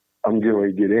 I'm getting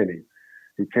ready to get in him.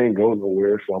 He can't go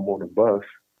nowhere, so I'm on the bus.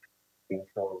 And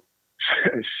so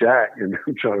Shaq and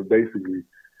them trying to basically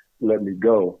let me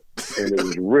go. And it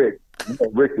was Rick.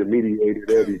 Rick that mediated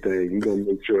everything. He's going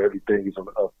to make sure everything is on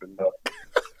the up and up.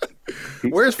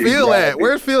 Where's Phil at?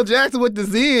 Where's Phil Jackson with the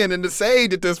Zen and the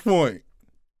Sage at this point?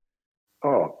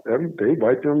 Oh, everything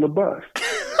right there on the bus.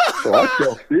 So I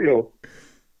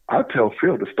tell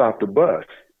Phil to stop the bus.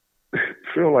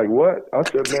 Phil like, what? I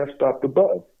said, man, stop the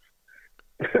bus.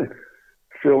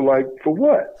 Phil like, for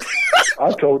what?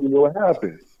 I told him what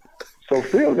happened. So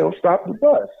Phil don't stop the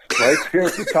bus right here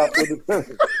at the top of the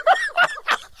fence.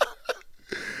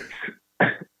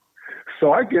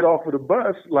 So I get off of the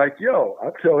bus like, yo, I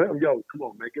tell him, yo, come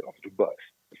on, man, get off the bus.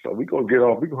 So we gonna get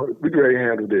off. We ready to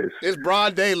handle this. It's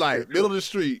broad daylight, middle of the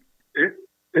street.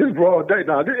 It's broad day.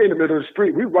 Now, this in the middle of the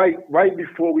street. We right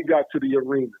before we got to the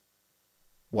arena.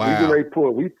 Wow.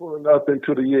 We pulling up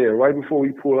into the right before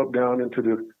we pull up down into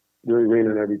the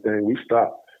arena and everything. We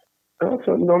stopped. And I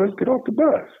told him, no, let's get off the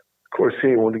bus. Of course, he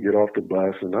didn't want to get off the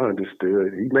bus, and I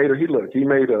understood. He made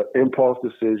an impulse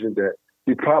decision that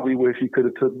he probably wish he could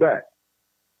have took back.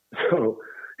 So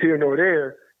here nor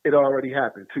there, it already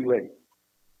happened. Too late.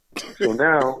 So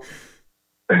now,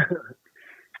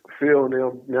 Phil and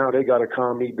them, now they got to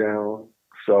calm me down.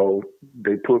 So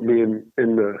they put me in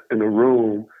the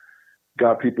room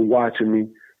got people watching me,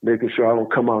 making sure I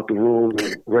don't come out the room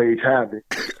and rage havoc.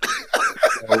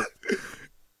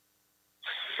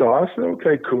 So I said,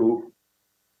 okay, cool.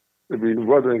 I mean, the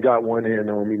brother got one hand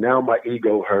on me. Now my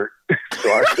ego hurt. So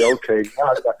I said, okay,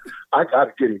 now I got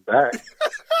to get him back.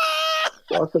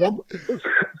 So I said, I'm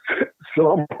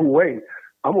going to wait.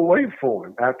 I'm going to wait for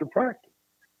him after practice.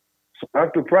 So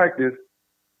after practice,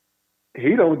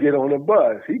 he don't get on a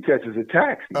bus. He catches a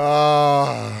taxi.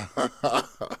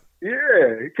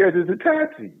 Yeah, he catches a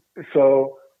taxi.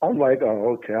 So I'm like,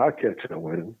 oh, okay, I'll catch up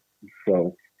with him.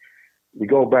 So we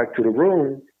go back to the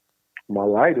room. My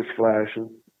light is flashing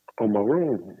on my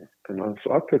room. And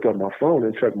so I pick up my phone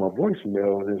and check my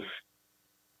voicemail, and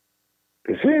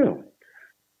it's him.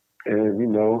 And,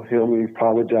 him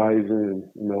apologizing,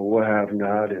 what have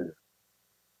not. And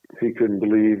he couldn't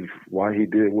believe why he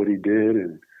did what he did.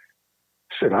 And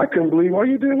shit, I couldn't believe why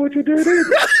you did what you did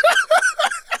either.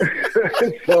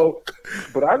 So,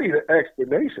 but I need an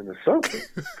explanation or something.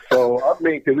 So, I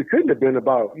mean, because it couldn't have been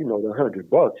about, the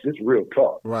 $100. It's real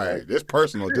talk. Right. It's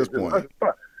personal at this point.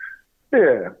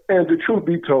 Yeah. And the truth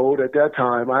be told, at that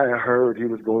time, I had heard he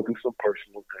was going through some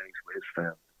personal things with his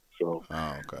family. So,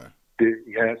 okay.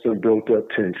 He had some built-up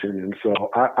tension. And so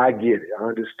I get it. I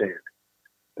understand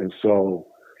it. And so,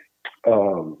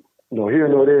 here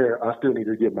nor there, I still need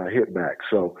to get my hit back.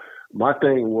 So my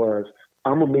thing was,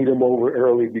 I'm going to meet him over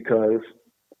early because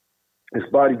his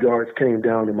bodyguards came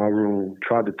down to my room,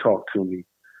 tried to talk to me.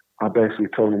 I basically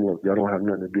told him, look, y'all don't have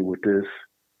nothing to do with this.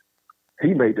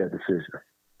 He made that decision.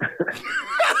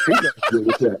 He got to deal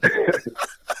with that.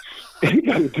 He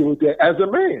got to deal with that as a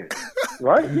man,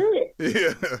 right?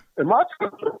 Yeah. Am I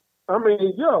tripping? Am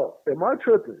I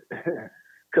tripping?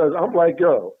 Because I'm like,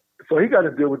 yo. So he got to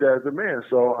deal with that as a man.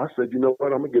 So I said, you know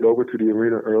what? I'm going to get over to the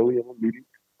arena early. I'm going to meet him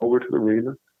over to the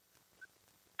arena.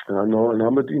 And I'm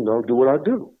going to, do what I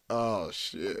do. Oh,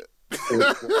 shit.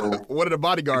 And, what did the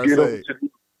bodyguard say?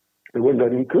 There wasn't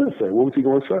nothing he could say. What was he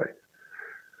going to say?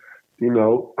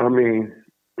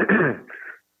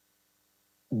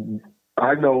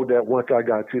 I know that once I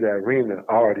got to that arena,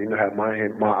 I already had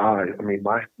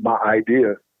my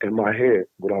idea in my head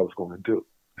what I was going to do.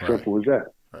 Right. Simple as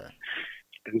that. Right.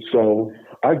 And so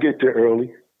I get there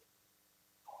early.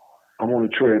 I'm on the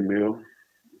treadmill.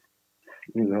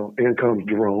 In comes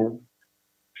Jerome,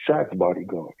 Shaq's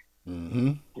bodyguard.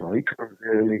 Mm-hmm. He comes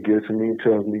in and he gets me and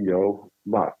tells me, yo,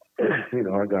 Mop,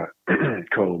 I got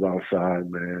cold outside,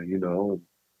 man, and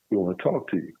we want to talk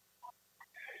to you.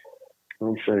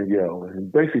 I'm saying, yo,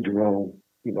 and basically Jerome,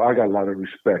 I got a lot of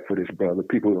respect for this brother.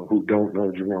 People who don't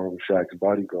know Jerome, Shaq's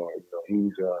bodyguard,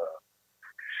 he's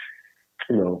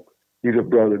a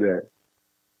brother that,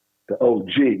 the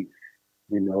OG,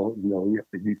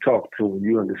 you talk to him,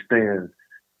 you understand,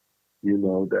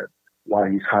 that why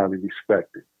he's highly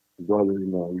respected. The brother,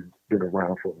 he's been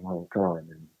around for a long time,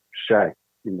 and Shaq,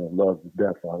 loves the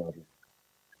death out of him.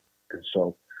 And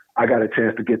so I got a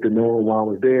chance to get to know him while I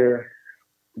was there.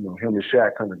 Him and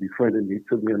Shaq kind of befriended me,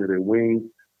 took me under their wing.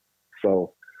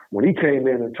 So when he came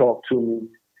in and talked to me,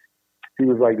 he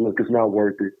was like, look, it's not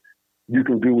worth it. You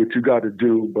can do what you got to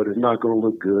do, but it's not going to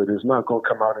look good. It's not going to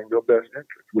come out in your best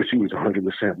interest, which he was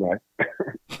 100% right.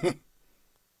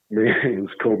 It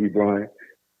was Kobe Bryant.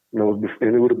 And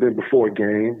it would have been before a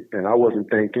game, and I wasn't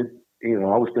thinking.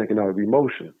 I was thinking out of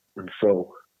emotion. And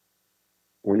so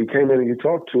when he came in and he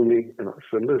talked to me, and I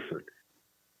said, listen,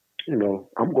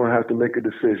 I'm going to have to make a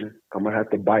decision. I'm going to have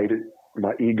to bite it.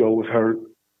 My ego was hurt.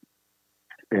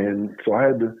 And so I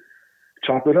had to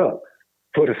chop it up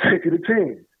for the sake of the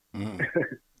team.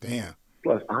 Damn.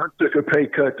 Plus, I took a pay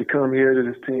cut to come here to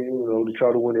this team, to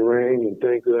try to win a ring and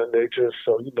things of that nature.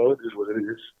 So, it is what it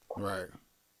is. Right.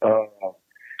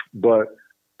 But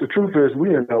the truth is,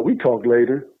 we talked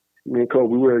later. Me and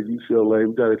Kobe, we were at UCLA.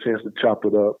 We got a chance to chop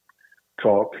it up,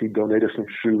 talk. He donated some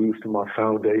shoes to my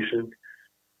foundation.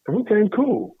 And we came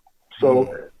cool.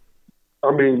 So,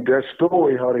 that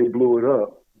story, how they blew it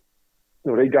up,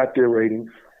 they got their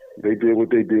ratings. They did what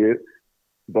they did.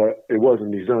 But it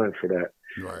wasn't designed for that.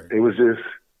 Right. It was just,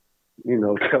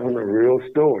 telling a real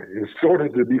story. It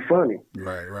started to be funny.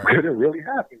 Right. But it really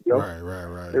happened, yo. Right. It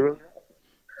really happened.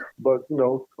 But, he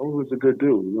was a good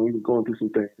dude. He was going through some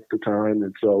things at the time.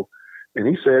 And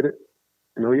he said it.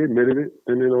 He admitted it.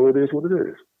 And, it is what it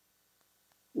is.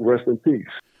 Rest in peace.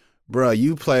 Bruh,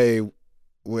 you play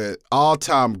with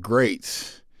all-time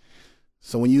greats.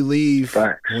 So when you leave,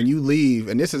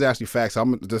 and this is actually facts,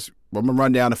 I'm gonna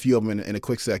run down a few of them in a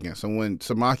quick second. So when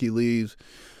Samaki leaves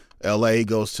LA, he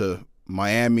goes to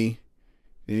Miami,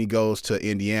 then he goes to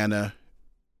Indiana,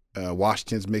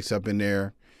 Washington's mixed up in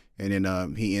there, and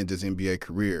then he ends his NBA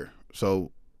career.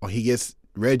 So he gets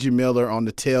Reggie Miller on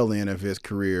the tail end of his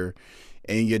career,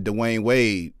 and you get Dwayne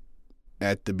Wade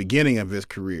at the beginning of his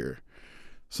career.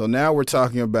 So now we're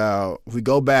talking about, if we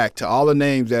go back to all the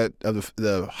names that of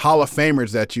the Hall of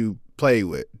Famers that you played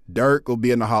with, Dirk will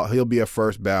be in the Hall, he'll be a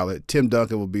first ballot. Tim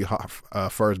Duncan will be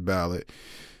first ballot.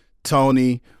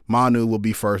 Tony, Manu will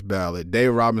be first ballot.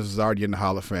 Dave Robinson is already in the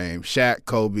Hall of Fame. Shaq,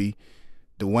 Kobe,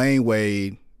 Dwayne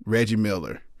Wade, Reggie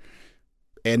Miller.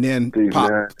 And then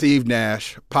Steve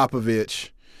Nash, Popovich,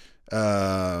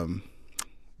 Don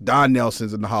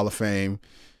Nelson's in the Hall of Fame,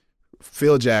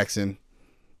 Phil Jackson.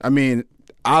 I mean,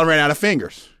 I ran out of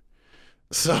fingers.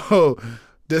 So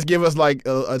just give us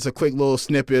it's a quick little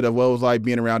snippet of what it was like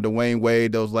being around Dwayne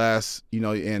Wade, those last,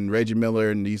 and Reggie Miller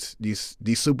and these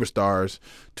superstars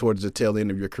towards the tail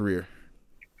end of your career.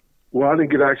 Well, I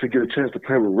didn't actually get a chance to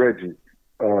play with Reggie.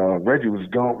 Reggie was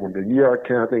gone when the year I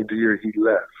came. I think the year he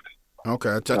left. Okay,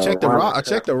 I checked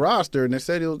the roster, and they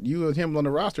said you and him on the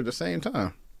roster at the same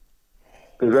time.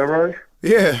 Is that right?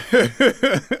 Yeah,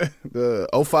 the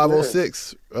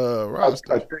 0506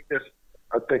 roster.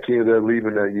 I think he ended up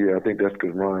leaving that year. I think that's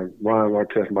because Ryan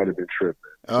Artest might have been tripping.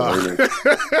 I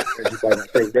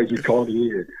think Reggie called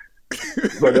me in.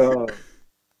 But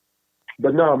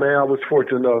no, man, I was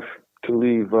fortunate enough to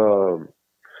leave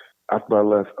after I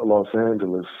left Los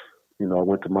Angeles. I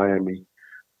went to Miami.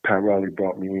 Pat Riley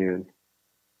brought me in,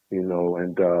 and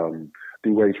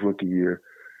D-Wade's rookie year,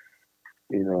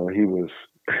 he was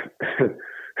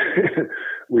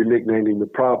we nicknamed him the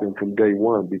problem from day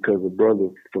one because the brother,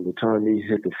 from the time he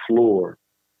hit the floor,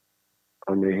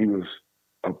 I mean, he was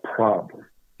a problem.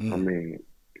 I mean,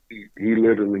 he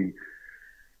literally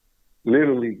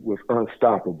was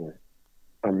unstoppable.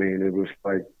 I mean, it was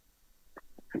like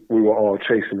we were all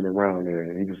chasing him around there,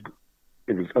 and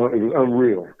it was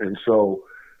unreal. And so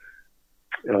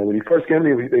when he first came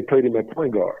in, they played him at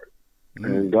point guard,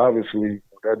 and obviously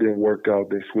that didn't work out.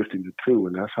 They switched him to two,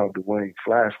 and that's how Dwayne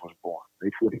Flash was born.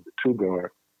 They put him to two guard.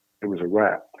 It was a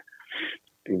wrap.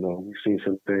 We've seen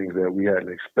some things that we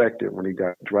hadn't expected when he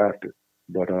got drafted.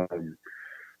 But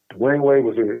Dwayne Wade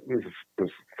was a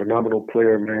phenomenal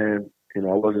player, man. I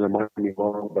wasn't in Miami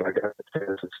long, but I got the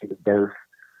chance to see the birth.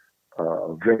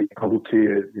 A very humble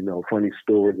kid. Funny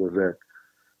story was that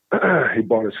he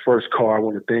bought his first car.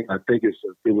 I think it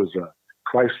was a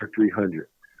Chrysler 300.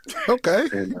 Okay.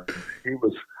 And he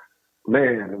was,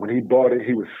 man, when he bought it,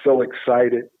 he was so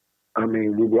excited. I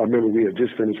mean, I remember we had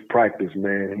just finished practice,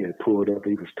 man. He had pulled up.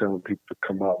 He was telling people to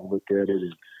come out and look at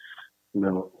it.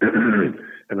 And,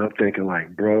 and I'm thinking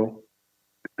like, bro,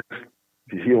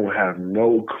 he don't have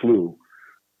no clue,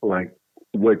 like,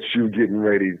 what you getting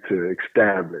ready to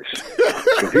establish.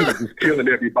 So he was just killing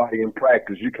everybody in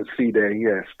practice. You can see that he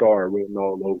had star written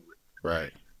all over it.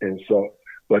 Right. And so,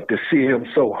 but to see him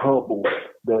so humble,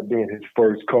 that being his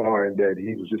first car, and that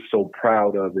he was just so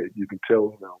proud of it, you can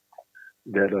tell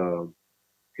that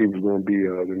he was going to be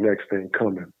the next thing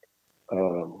coming.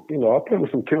 I played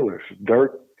with some killers.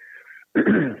 Dirk,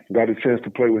 got a chance to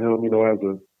play with him, him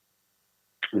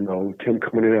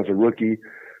coming in as a rookie.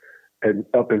 And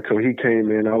up until he came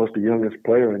in, I was the youngest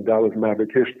player in Dallas Maverick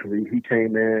history. He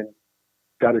came in,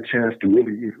 got a chance to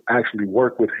really actually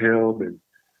work with him and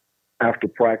after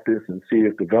practice and see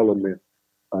his development.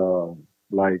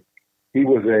 Like, he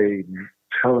was a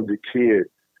talented kid,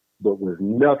 but was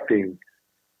nothing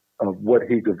of what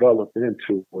he developed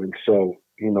into. And so,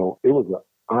 it was an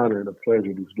honor and a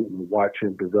pleasure to watch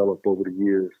him develop over the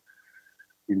years.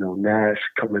 Nash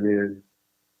coming in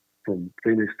from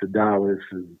Phoenix to Dallas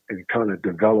and kind of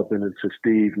developing into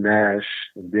Steve Nash,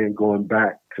 and then going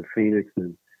back to Phoenix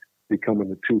and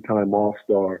becoming a two-time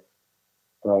All-Star.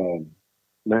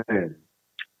 Man,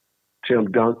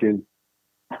 Tim Duncan,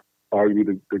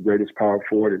 arguably the greatest power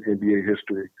forward in NBA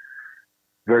history.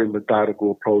 Very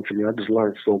methodical approach. I mean, I just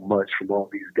learned so much from all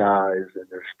these guys and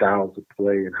their styles of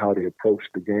play and how they approach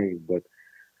the game. But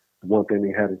one thing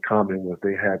they had in common was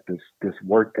they had this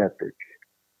work ethic,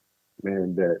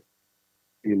 man, that,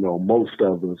 most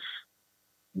of us,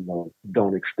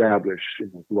 don't establish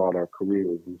throughout our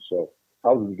careers. And so I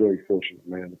was very fortunate,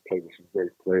 man, to play with some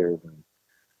great players, and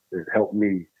it helped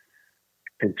me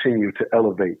continue to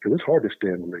elevate, because it's hard to stay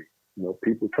in the league.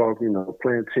 People talk,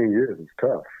 playing 10 years is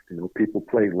tough. People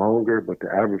play longer, but the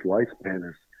average lifespan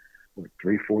is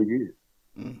 3-4 years.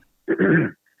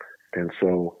 And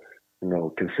so,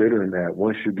 considering that,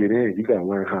 once you get in, you got to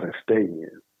learn how to stay in.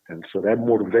 And so that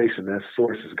motivation, that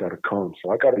source has got to come.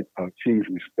 So I got a huge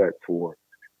respect for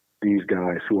these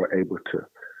guys who are able to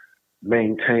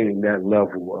maintain that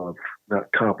level of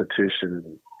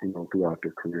competition, throughout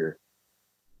their career.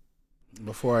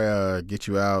 Before I get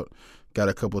you out, got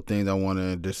a couple of things I want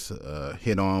to just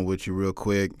hit on with you real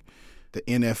quick. The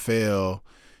NFL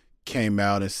came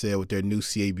out and said with their new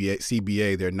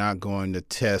CBA, they're not going to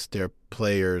test their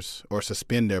players or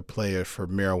suspend their players for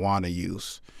marijuana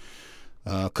use.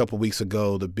 A couple weeks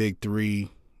ago, the Big Three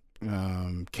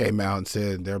came out and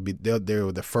said they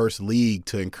were the first league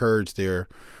to encourage their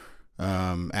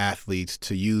athletes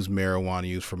to use marijuana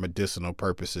use for medicinal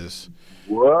purposes.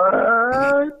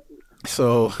 What?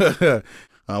 So,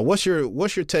 what's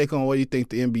your take on what you think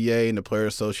the NBA and the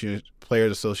Players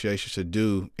Association should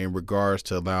do in regards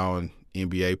to allowing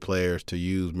NBA players to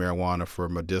use marijuana for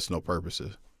medicinal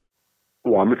purposes?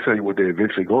 Well, I'm gonna tell you what they're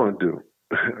eventually going to do,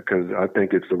 because I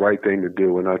think it's the right thing to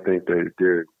do, and I think they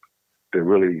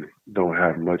really don't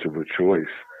have much of a choice.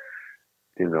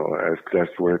 You know, as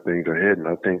that's where things are heading.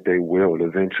 I think they will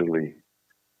eventually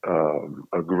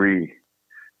agree.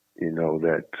 You know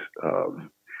that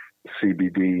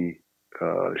CBD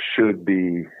should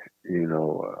be,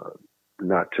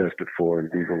 not tested for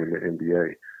and legal in the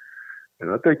NBA.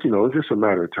 And I think, it's just a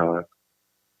matter of time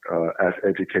as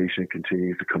education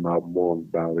continues to come out more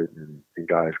about it and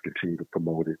guys continue to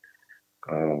promote it.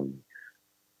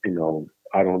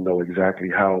 I don't know exactly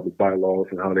how the bylaws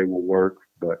and how they will work,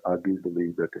 but I do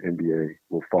believe that the NBA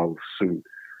will follow suit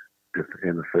if the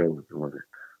NFL is doing it.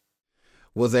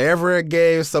 Was there ever a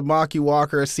game Samaki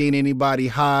Walker seen anybody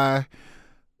high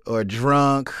or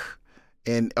drunk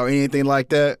or anything like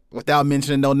that without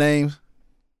mentioning no names?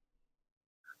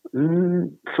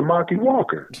 Samaki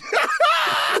Walker.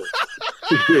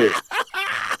 Yeah.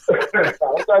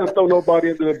 I'm not to throw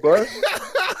nobody under the bus.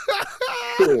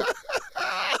 Yeah.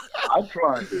 I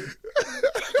tried it.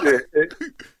 Yeah,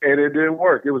 and it didn't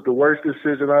work. It was the worst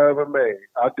decision I ever made.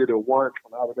 I did it once,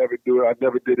 and I would never do it. I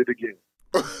never did it again.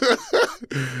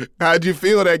 How'd you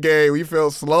feel that game? You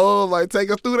felt slow? Like,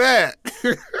 take us through that.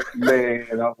 Man,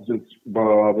 it was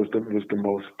the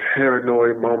most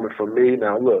paranoid moment for me.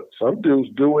 Now, look, some dudes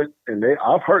do it, and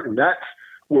I've heard, and that's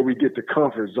where we get the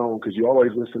comfort zone, because you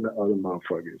always listen to other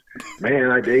motherfuckers.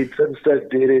 Man, they such and such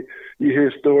did it. You hear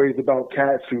stories about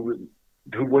cats who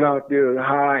went out there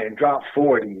high and dropped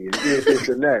 40 and did this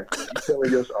and that. You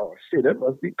telling yourself, oh shit, that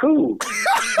must be cool.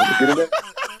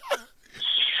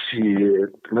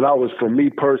 Shit. For me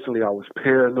personally, I was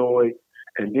paranoid.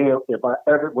 And then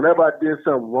whenever I did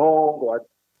something wrong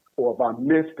or if I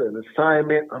missed an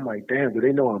assignment, I'm like, damn, do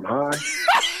they know I'm high?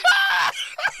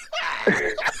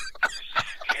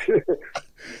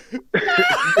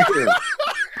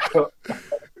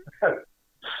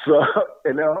 So,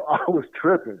 and I was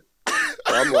tripping. So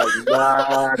I'm like,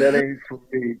 nah, that ain't for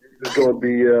me. This is going to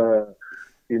be,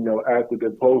 after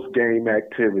the post-game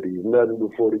activities, nothing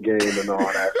before the game and all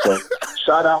that. So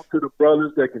shout out to the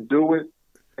brothers that can do it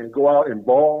and go out and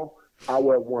ball. I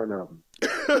was one of them.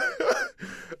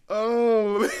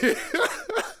 Oh, man.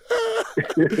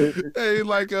 Hey,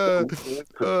 like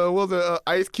was it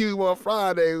Ice Cube on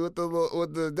Friday with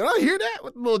the did I hear that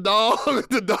with the little dog?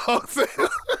 The dog sound.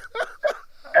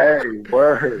 Hey,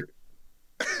 word.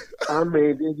 I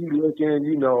mean, then you look in,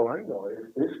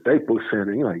 it's Staples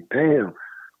Center. You're like, damn,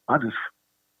 I just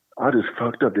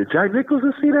fucked up. Did Jack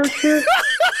Nicholson see that shit?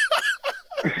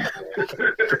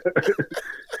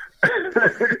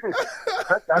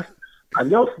 I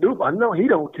know Snoop. I know he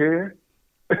don't care.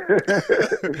 Everybody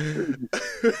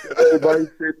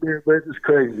sitting there, but it's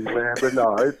crazy, man. But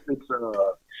no, it's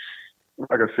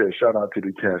like I said, shout out to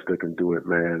the cats that can do it,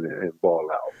 man, and ball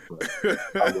out. But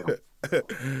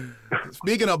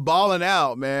Speaking of balling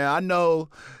out, man, I know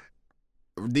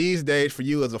these days for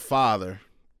you as a father,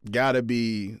 gotta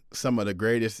be some of the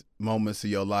greatest moments of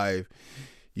your life.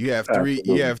 You have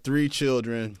three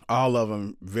children, all of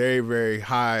them very, very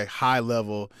high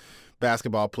level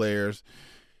basketball players.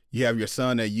 You have your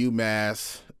son at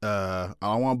UMass. I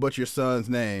don't want to butcher your son's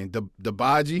name.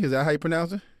 Dibaji, is that how you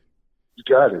pronounce it? You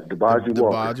got it, Dibaji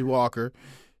Walker. Dibaji Walker.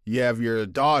 You have your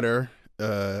daughter,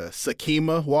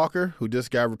 Sakima Walker, who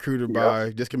just got recruited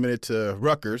just committed to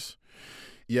Rutgers.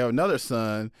 You have another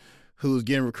son who's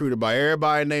getting recruited by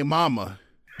everybody named Mama,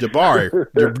 Jabari.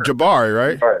 Jabari,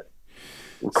 right? All right.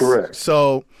 Correct.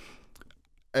 So,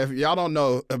 if y'all don't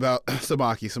know about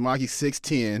Samaki's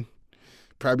 6'10",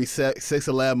 probably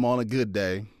 6'11" on a good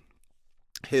day.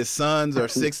 His sons are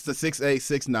 6'8",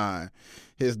 6'9".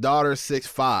 His daughter's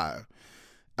 6'5".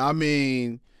 I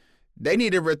mean, they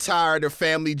need to retire their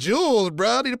family jewels,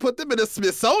 bro. They need to put them in the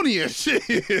Smithsonian shit.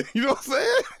 You know what I'm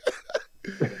saying?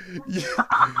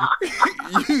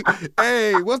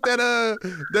 Hey, what's that?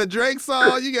 The Drake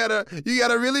song? You got a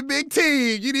really big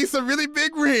team. You need some really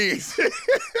big rings.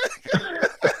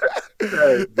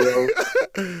 Hey, bro.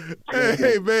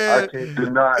 Hey, I man. can't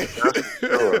deny it. That's for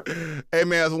sure. Hey,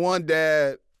 man, as one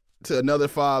dad to another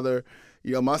father,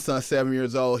 my son's 7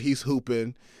 years old. He's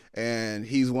hooping, and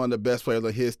he's one of the best players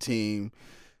on his team.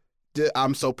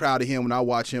 I'm so proud of him when I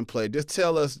watch him play. Just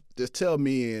tell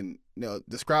me, and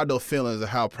describe those feelings of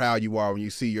how proud you are when you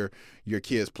see your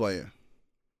kids playing.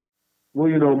 Well,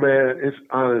 man, it's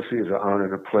honestly it's an honor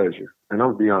and a pleasure. And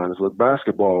I'll be honest, look,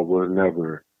 basketball was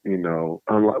never,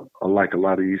 unlike a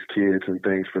lot of these kids and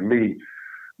things. For me,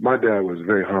 my dad was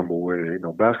very humble with it.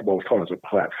 Basketball was taught as a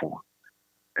platform.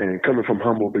 And coming from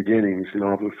humble beginnings, I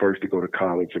was the first to go to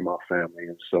college in my family.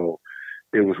 And so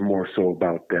it was more so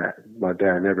about that. My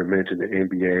dad never mentioned the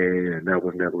NBA, and that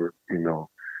was never,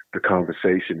 the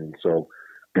conversation. And so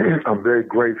I'm very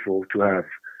grateful to have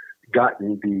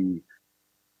gotten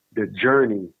the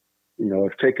journey,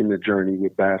 of taking the journey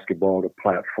with basketball, the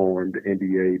platform, the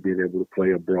NBA, being able to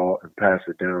play abroad and pass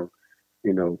it down,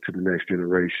 to the next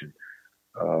generation.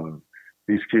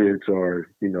 These kids are,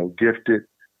 gifted.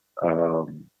 I'll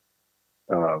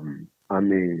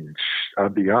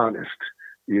be honest,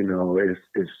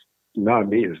 it's not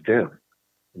me, it's them.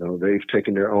 They've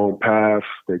taken their own path.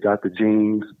 They got the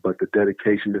genes, but the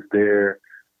dedication is there.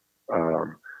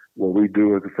 What we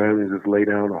do as a family is just lay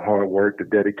down the hard work, the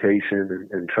dedication,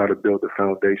 and try to build the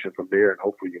foundation from there. And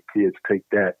hopefully your kids take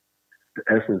that, the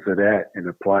essence of that, and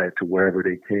apply it to wherever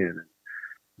they can.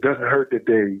 It doesn't hurt that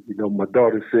my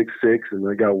daughter's 6'6", and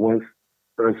I got one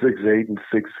 6'8" and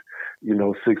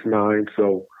 6'9".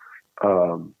 So,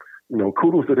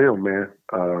 kudos to them, man.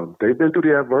 They've been through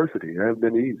the adversity. It hasn't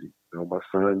been easy. My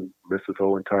son missed his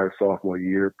whole entire sophomore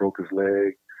year, broke his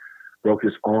leg, broke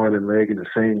his arm and leg in the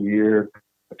same year,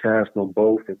 a cast on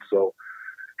both. And so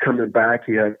coming back,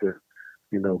 he had to,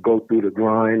 go through the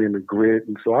grind and the grit.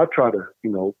 And so I try to,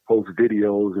 post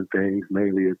videos and things.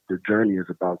 Mainly the journey is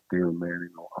about them, man.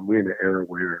 We're in an era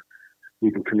where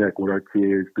we can connect with our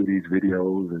kids through these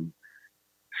videos, and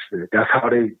shit, that's how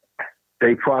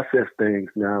they process things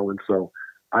now. And so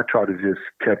I try to just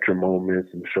capture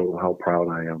moments and show them how proud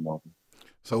I am of them.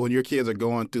 So when your kids are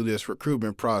going through this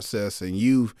recruitment process, and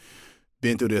you've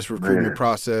been through this recruitment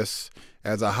process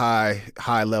as a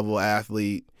high level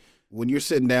athlete, when you're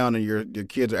sitting down and your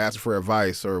kids are asking for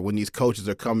advice, or when these coaches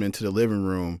are coming into the living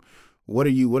room, what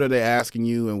are they asking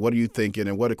you, and what are you thinking,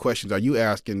 and what questions are you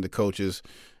asking the coaches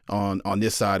on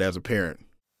this side as a parent?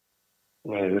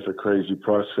 Man, it's a crazy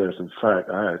process. In fact,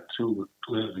 I had two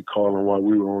literally calling while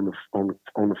we were on the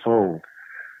phone.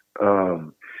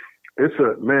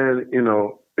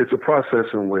 It's a process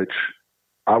in which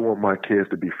I want my kids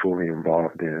to be fully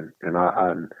involved in, and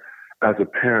I as a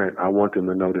parent, I want them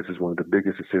to know this is one of the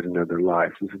biggest decisions of their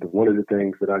lives. This is one of the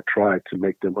things that I try to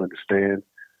make them understand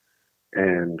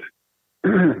and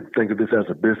think of this as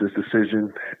a business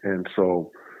decision. And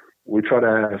so we try to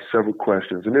ask several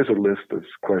questions, and there's a list of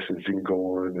questions you can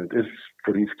go on. And it's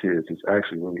for these kids, it's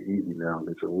actually really easy now.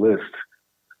 There's a list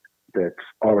that's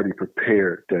already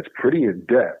prepared that's pretty in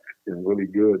depth and really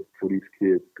good for these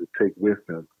kids to take with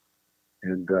them.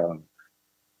 And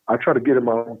I try to get in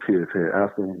my own kids' head,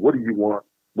 ask them, what do you want?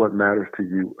 What matters to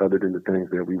you other than the things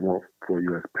that we want for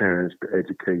you as parents, the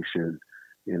education,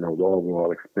 the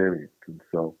overall experience. And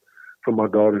so for my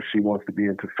daughter, she wants to be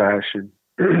into fashion.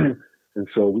 And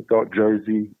so we thought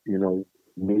Jersey, New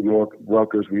York,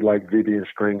 Rutgers, we like Vivian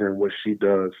Stringer and what she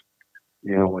does,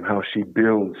 and how she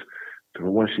builds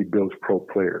pro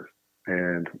players.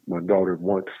 And my daughter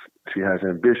she has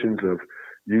ambitions of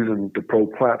using the pro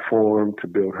platform to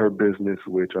build her business,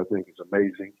 which I think is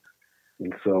amazing.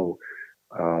 And so,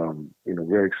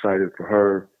 very excited for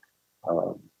her.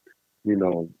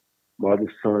 My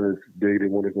other son is big. They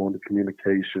want to go into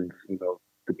communications.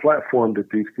 The platform that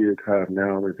these kids have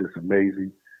now is just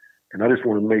amazing. And I just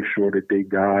want to make sure that they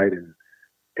guide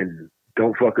and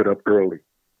don't fuck it up early.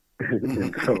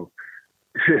 And so,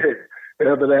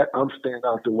 after that, I'm staying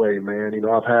out the way, man.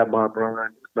 I've had my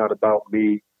run. It's not about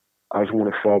me. I just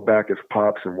want to fall back as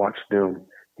pops and watch them,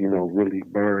 really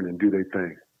burn and do their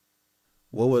thing.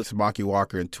 What would Samaki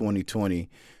Walker in 2020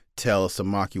 tell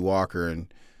Samaki Walker in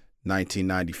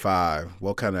 1995?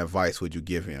 What kind of advice would you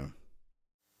give him?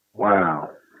 Wow,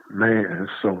 man, there's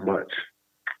so much.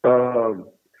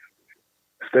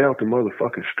 Stay out the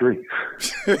motherfucking streets.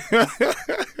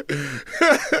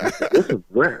 Get some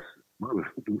rest.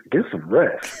 Get some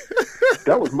rest.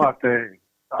 That was my thing.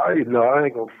 I ain't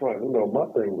gonna front. My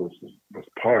thing was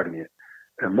partying,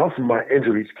 and most of my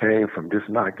injuries came from just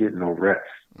not getting no rest.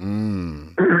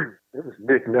 It was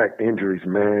knick-knack injuries,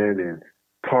 man, and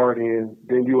partying.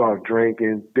 Then you out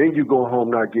drinking. Then you go home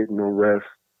not getting no rest.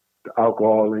 The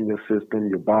alcohol in your system,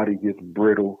 your body gets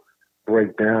brittle.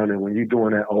 break down. And when you're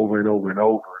doing that over and over and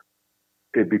over,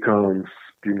 it becomes,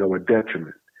 a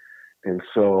detriment. And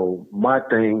so my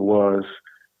thing was,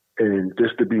 and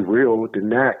just to be real with the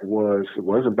knack it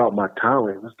wasn't about my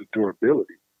talent, it was the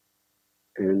durability.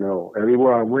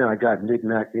 Everywhere I went, I got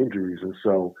knick-knack injuries. And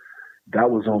so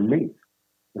that was on me.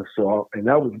 And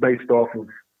that was based off of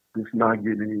just not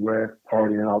getting any rest,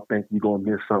 partying. I think you're going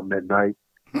to miss something at night.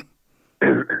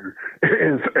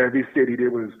 In every city,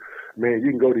 there was, man, you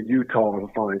can go to Utah and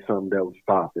find something that was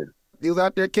popping. You was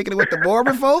out there kicking it with the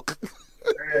Mormon folk?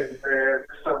 Man, there's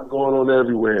something going on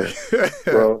everywhere.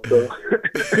 Bro.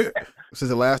 Since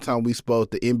the last time we spoke,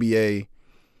 the NBA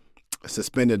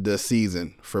suspended the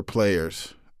season for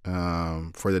players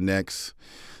for the next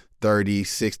 30,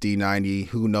 60, 90,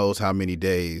 who knows how many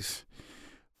days.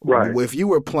 Right. If you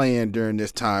were playing during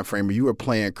this time frame, or you were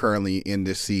playing currently in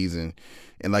this season,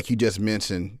 and like you just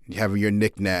mentioned, having your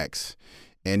knickknacks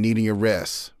and needing your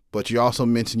rest, but you also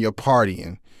mentioned your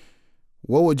partying,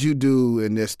 what would you do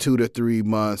in this 2 to 3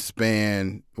 month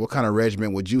span? What kind of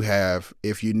regimen would you have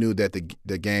if you knew that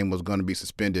the game was going to be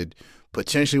suspended,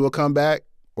 potentially will come back,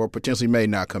 or potentially may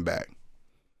not come back?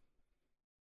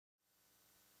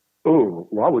 Oh,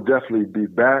 well, I would definitely be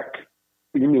back.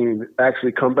 You mean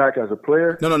actually come back as a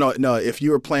player? No. If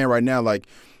you were playing right now, like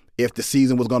if the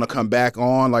season was going to come back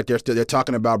on, like they're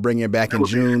talking about bringing it back in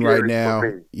June right now.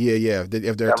 Yeah.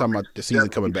 If they're talking about the season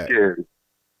coming back. Scary.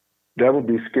 That would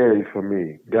be scary for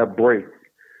me. That break.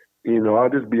 I'll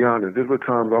just be honest. There were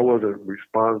times I wasn't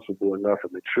responsible enough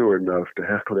and mature enough to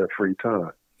handle that free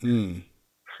time.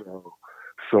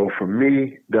 So for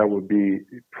me, that would be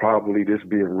probably just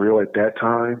being real at that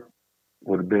time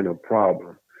would have been a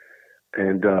problem.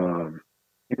 And,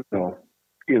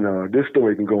 this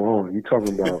story can go on. You're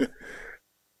talking about,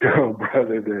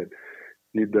 brother,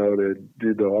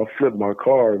 I flipped my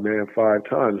car, man, 5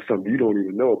 times, something you don't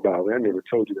even know about. I never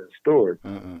told you that story.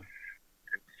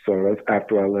 So that's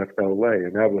after I left LA.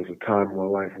 And that was a time in my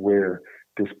life where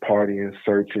this partying,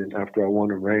 searching, after I won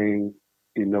a ring,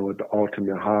 at the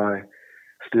ultimate high,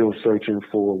 still searching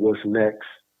for what's next.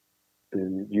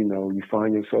 And, you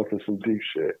find yourself in some deep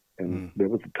shit. And there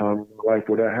was a time in my life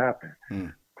where that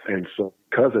happened. And so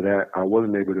because of that, I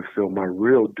wasn't able to fill my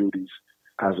real duties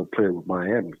as a player with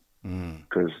Miami.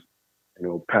 Because,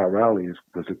 Pat Riley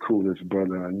was the coolest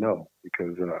brother I know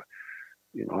because, I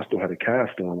still had a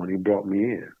cast on when he brought me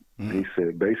in. And he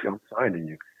said, basically, I'm signing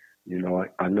you.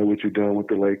 I know what you're doing with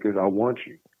the Lakers. I want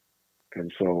you.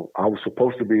 And so I was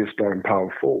supposed to be a starting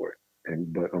power forward.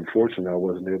 But unfortunately, I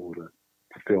wasn't able to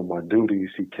fulfill my duties.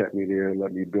 He kept me there and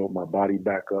let me build my body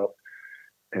back up.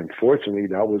 And fortunately,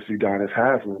 that was Udonis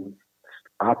Haslem's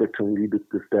opportunity to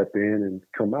step in and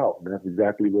come out. And that's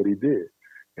exactly what he did.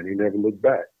 And he never looked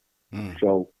back.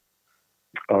 So,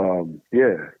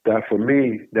 that for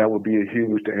me, that would be a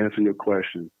huge, to answer your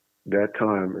question, at that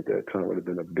time would have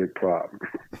been a big problem.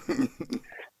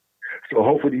 So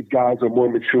hopefully these guys are more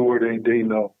mature. They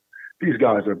know. These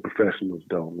guys are professionals,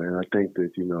 though, man. I think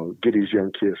that, get these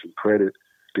young kids some credit.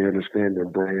 They understand their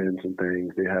brands and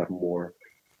things. They have more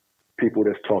people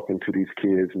that's talking to these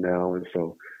kids now. And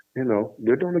so,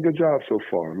 they're doing a good job so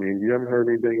far. I mean, you haven't heard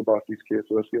anything about these kids,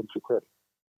 so let's give them some credit.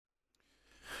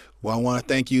 Well, I want to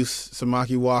thank you,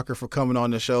 Samaki Walker, for coming on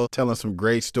the show, telling some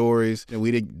great stories. And we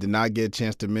did not get a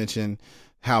chance to mention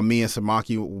how me and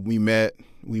Samaki, we met.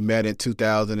 We met in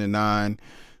 2009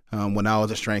 when I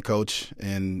was a strength coach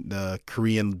in the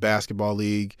Korean Basketball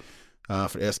League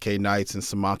for SK Knights, and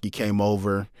Samaki came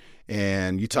over.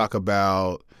 And you talk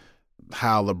about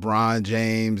how LeBron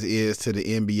James is to the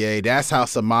NBA. That's how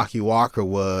Samaki Walker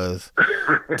was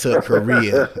to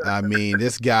Korea. I mean,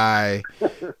 this guy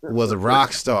was a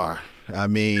rock star. I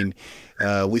mean,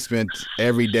 we spent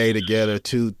every day together,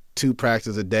 two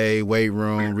practices a day, weight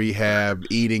room, rehab,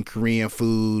 eating Korean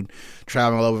food,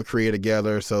 traveling all over Korea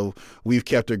together. So we've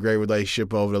kept a great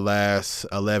relationship over the last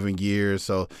 11 years.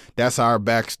 So that's our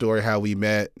backstory, how we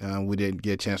met. We didn't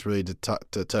get a chance really to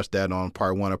touch that on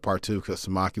part 1 or part 2 because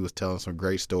Samaki was telling some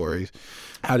great stories.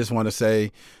 I just want to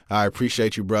say I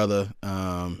appreciate you, brother.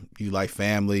 You like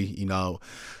family.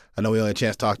 I know we only had a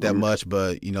chance to talk that much,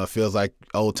 but, it feels like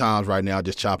old times right now,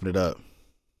 just chopping it up.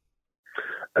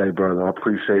 Hey, brother, I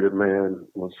appreciate it, man.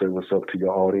 I want to say what's up to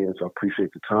your audience. I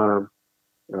appreciate the time.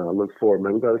 I look forward,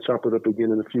 man. We got to chop it up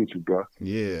again in the future, bro.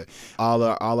 Yeah. All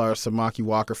our Samaki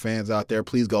Walker fans out there,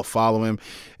 please go follow him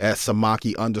at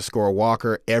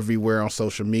Samaki_Walker everywhere on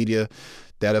social media.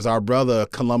 That is our brother,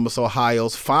 Columbus,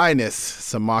 Ohio's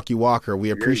finest, Samaki Walker.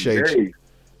 We appreciate you.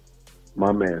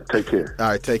 My man. Take care. All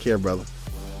right. Take care, brother.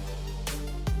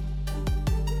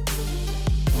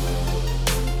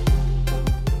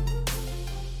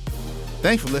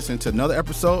 Thanks for listening to another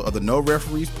episode of the No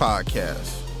Referees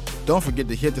Podcast. Don't forget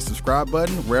to hit the subscribe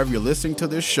button wherever you're listening to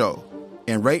this show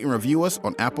and rate and review us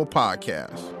on Apple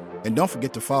Podcasts. And don't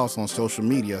forget to follow us on social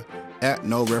media at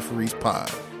No Referees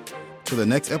Pod. Till the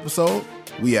next episode,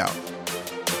 we out.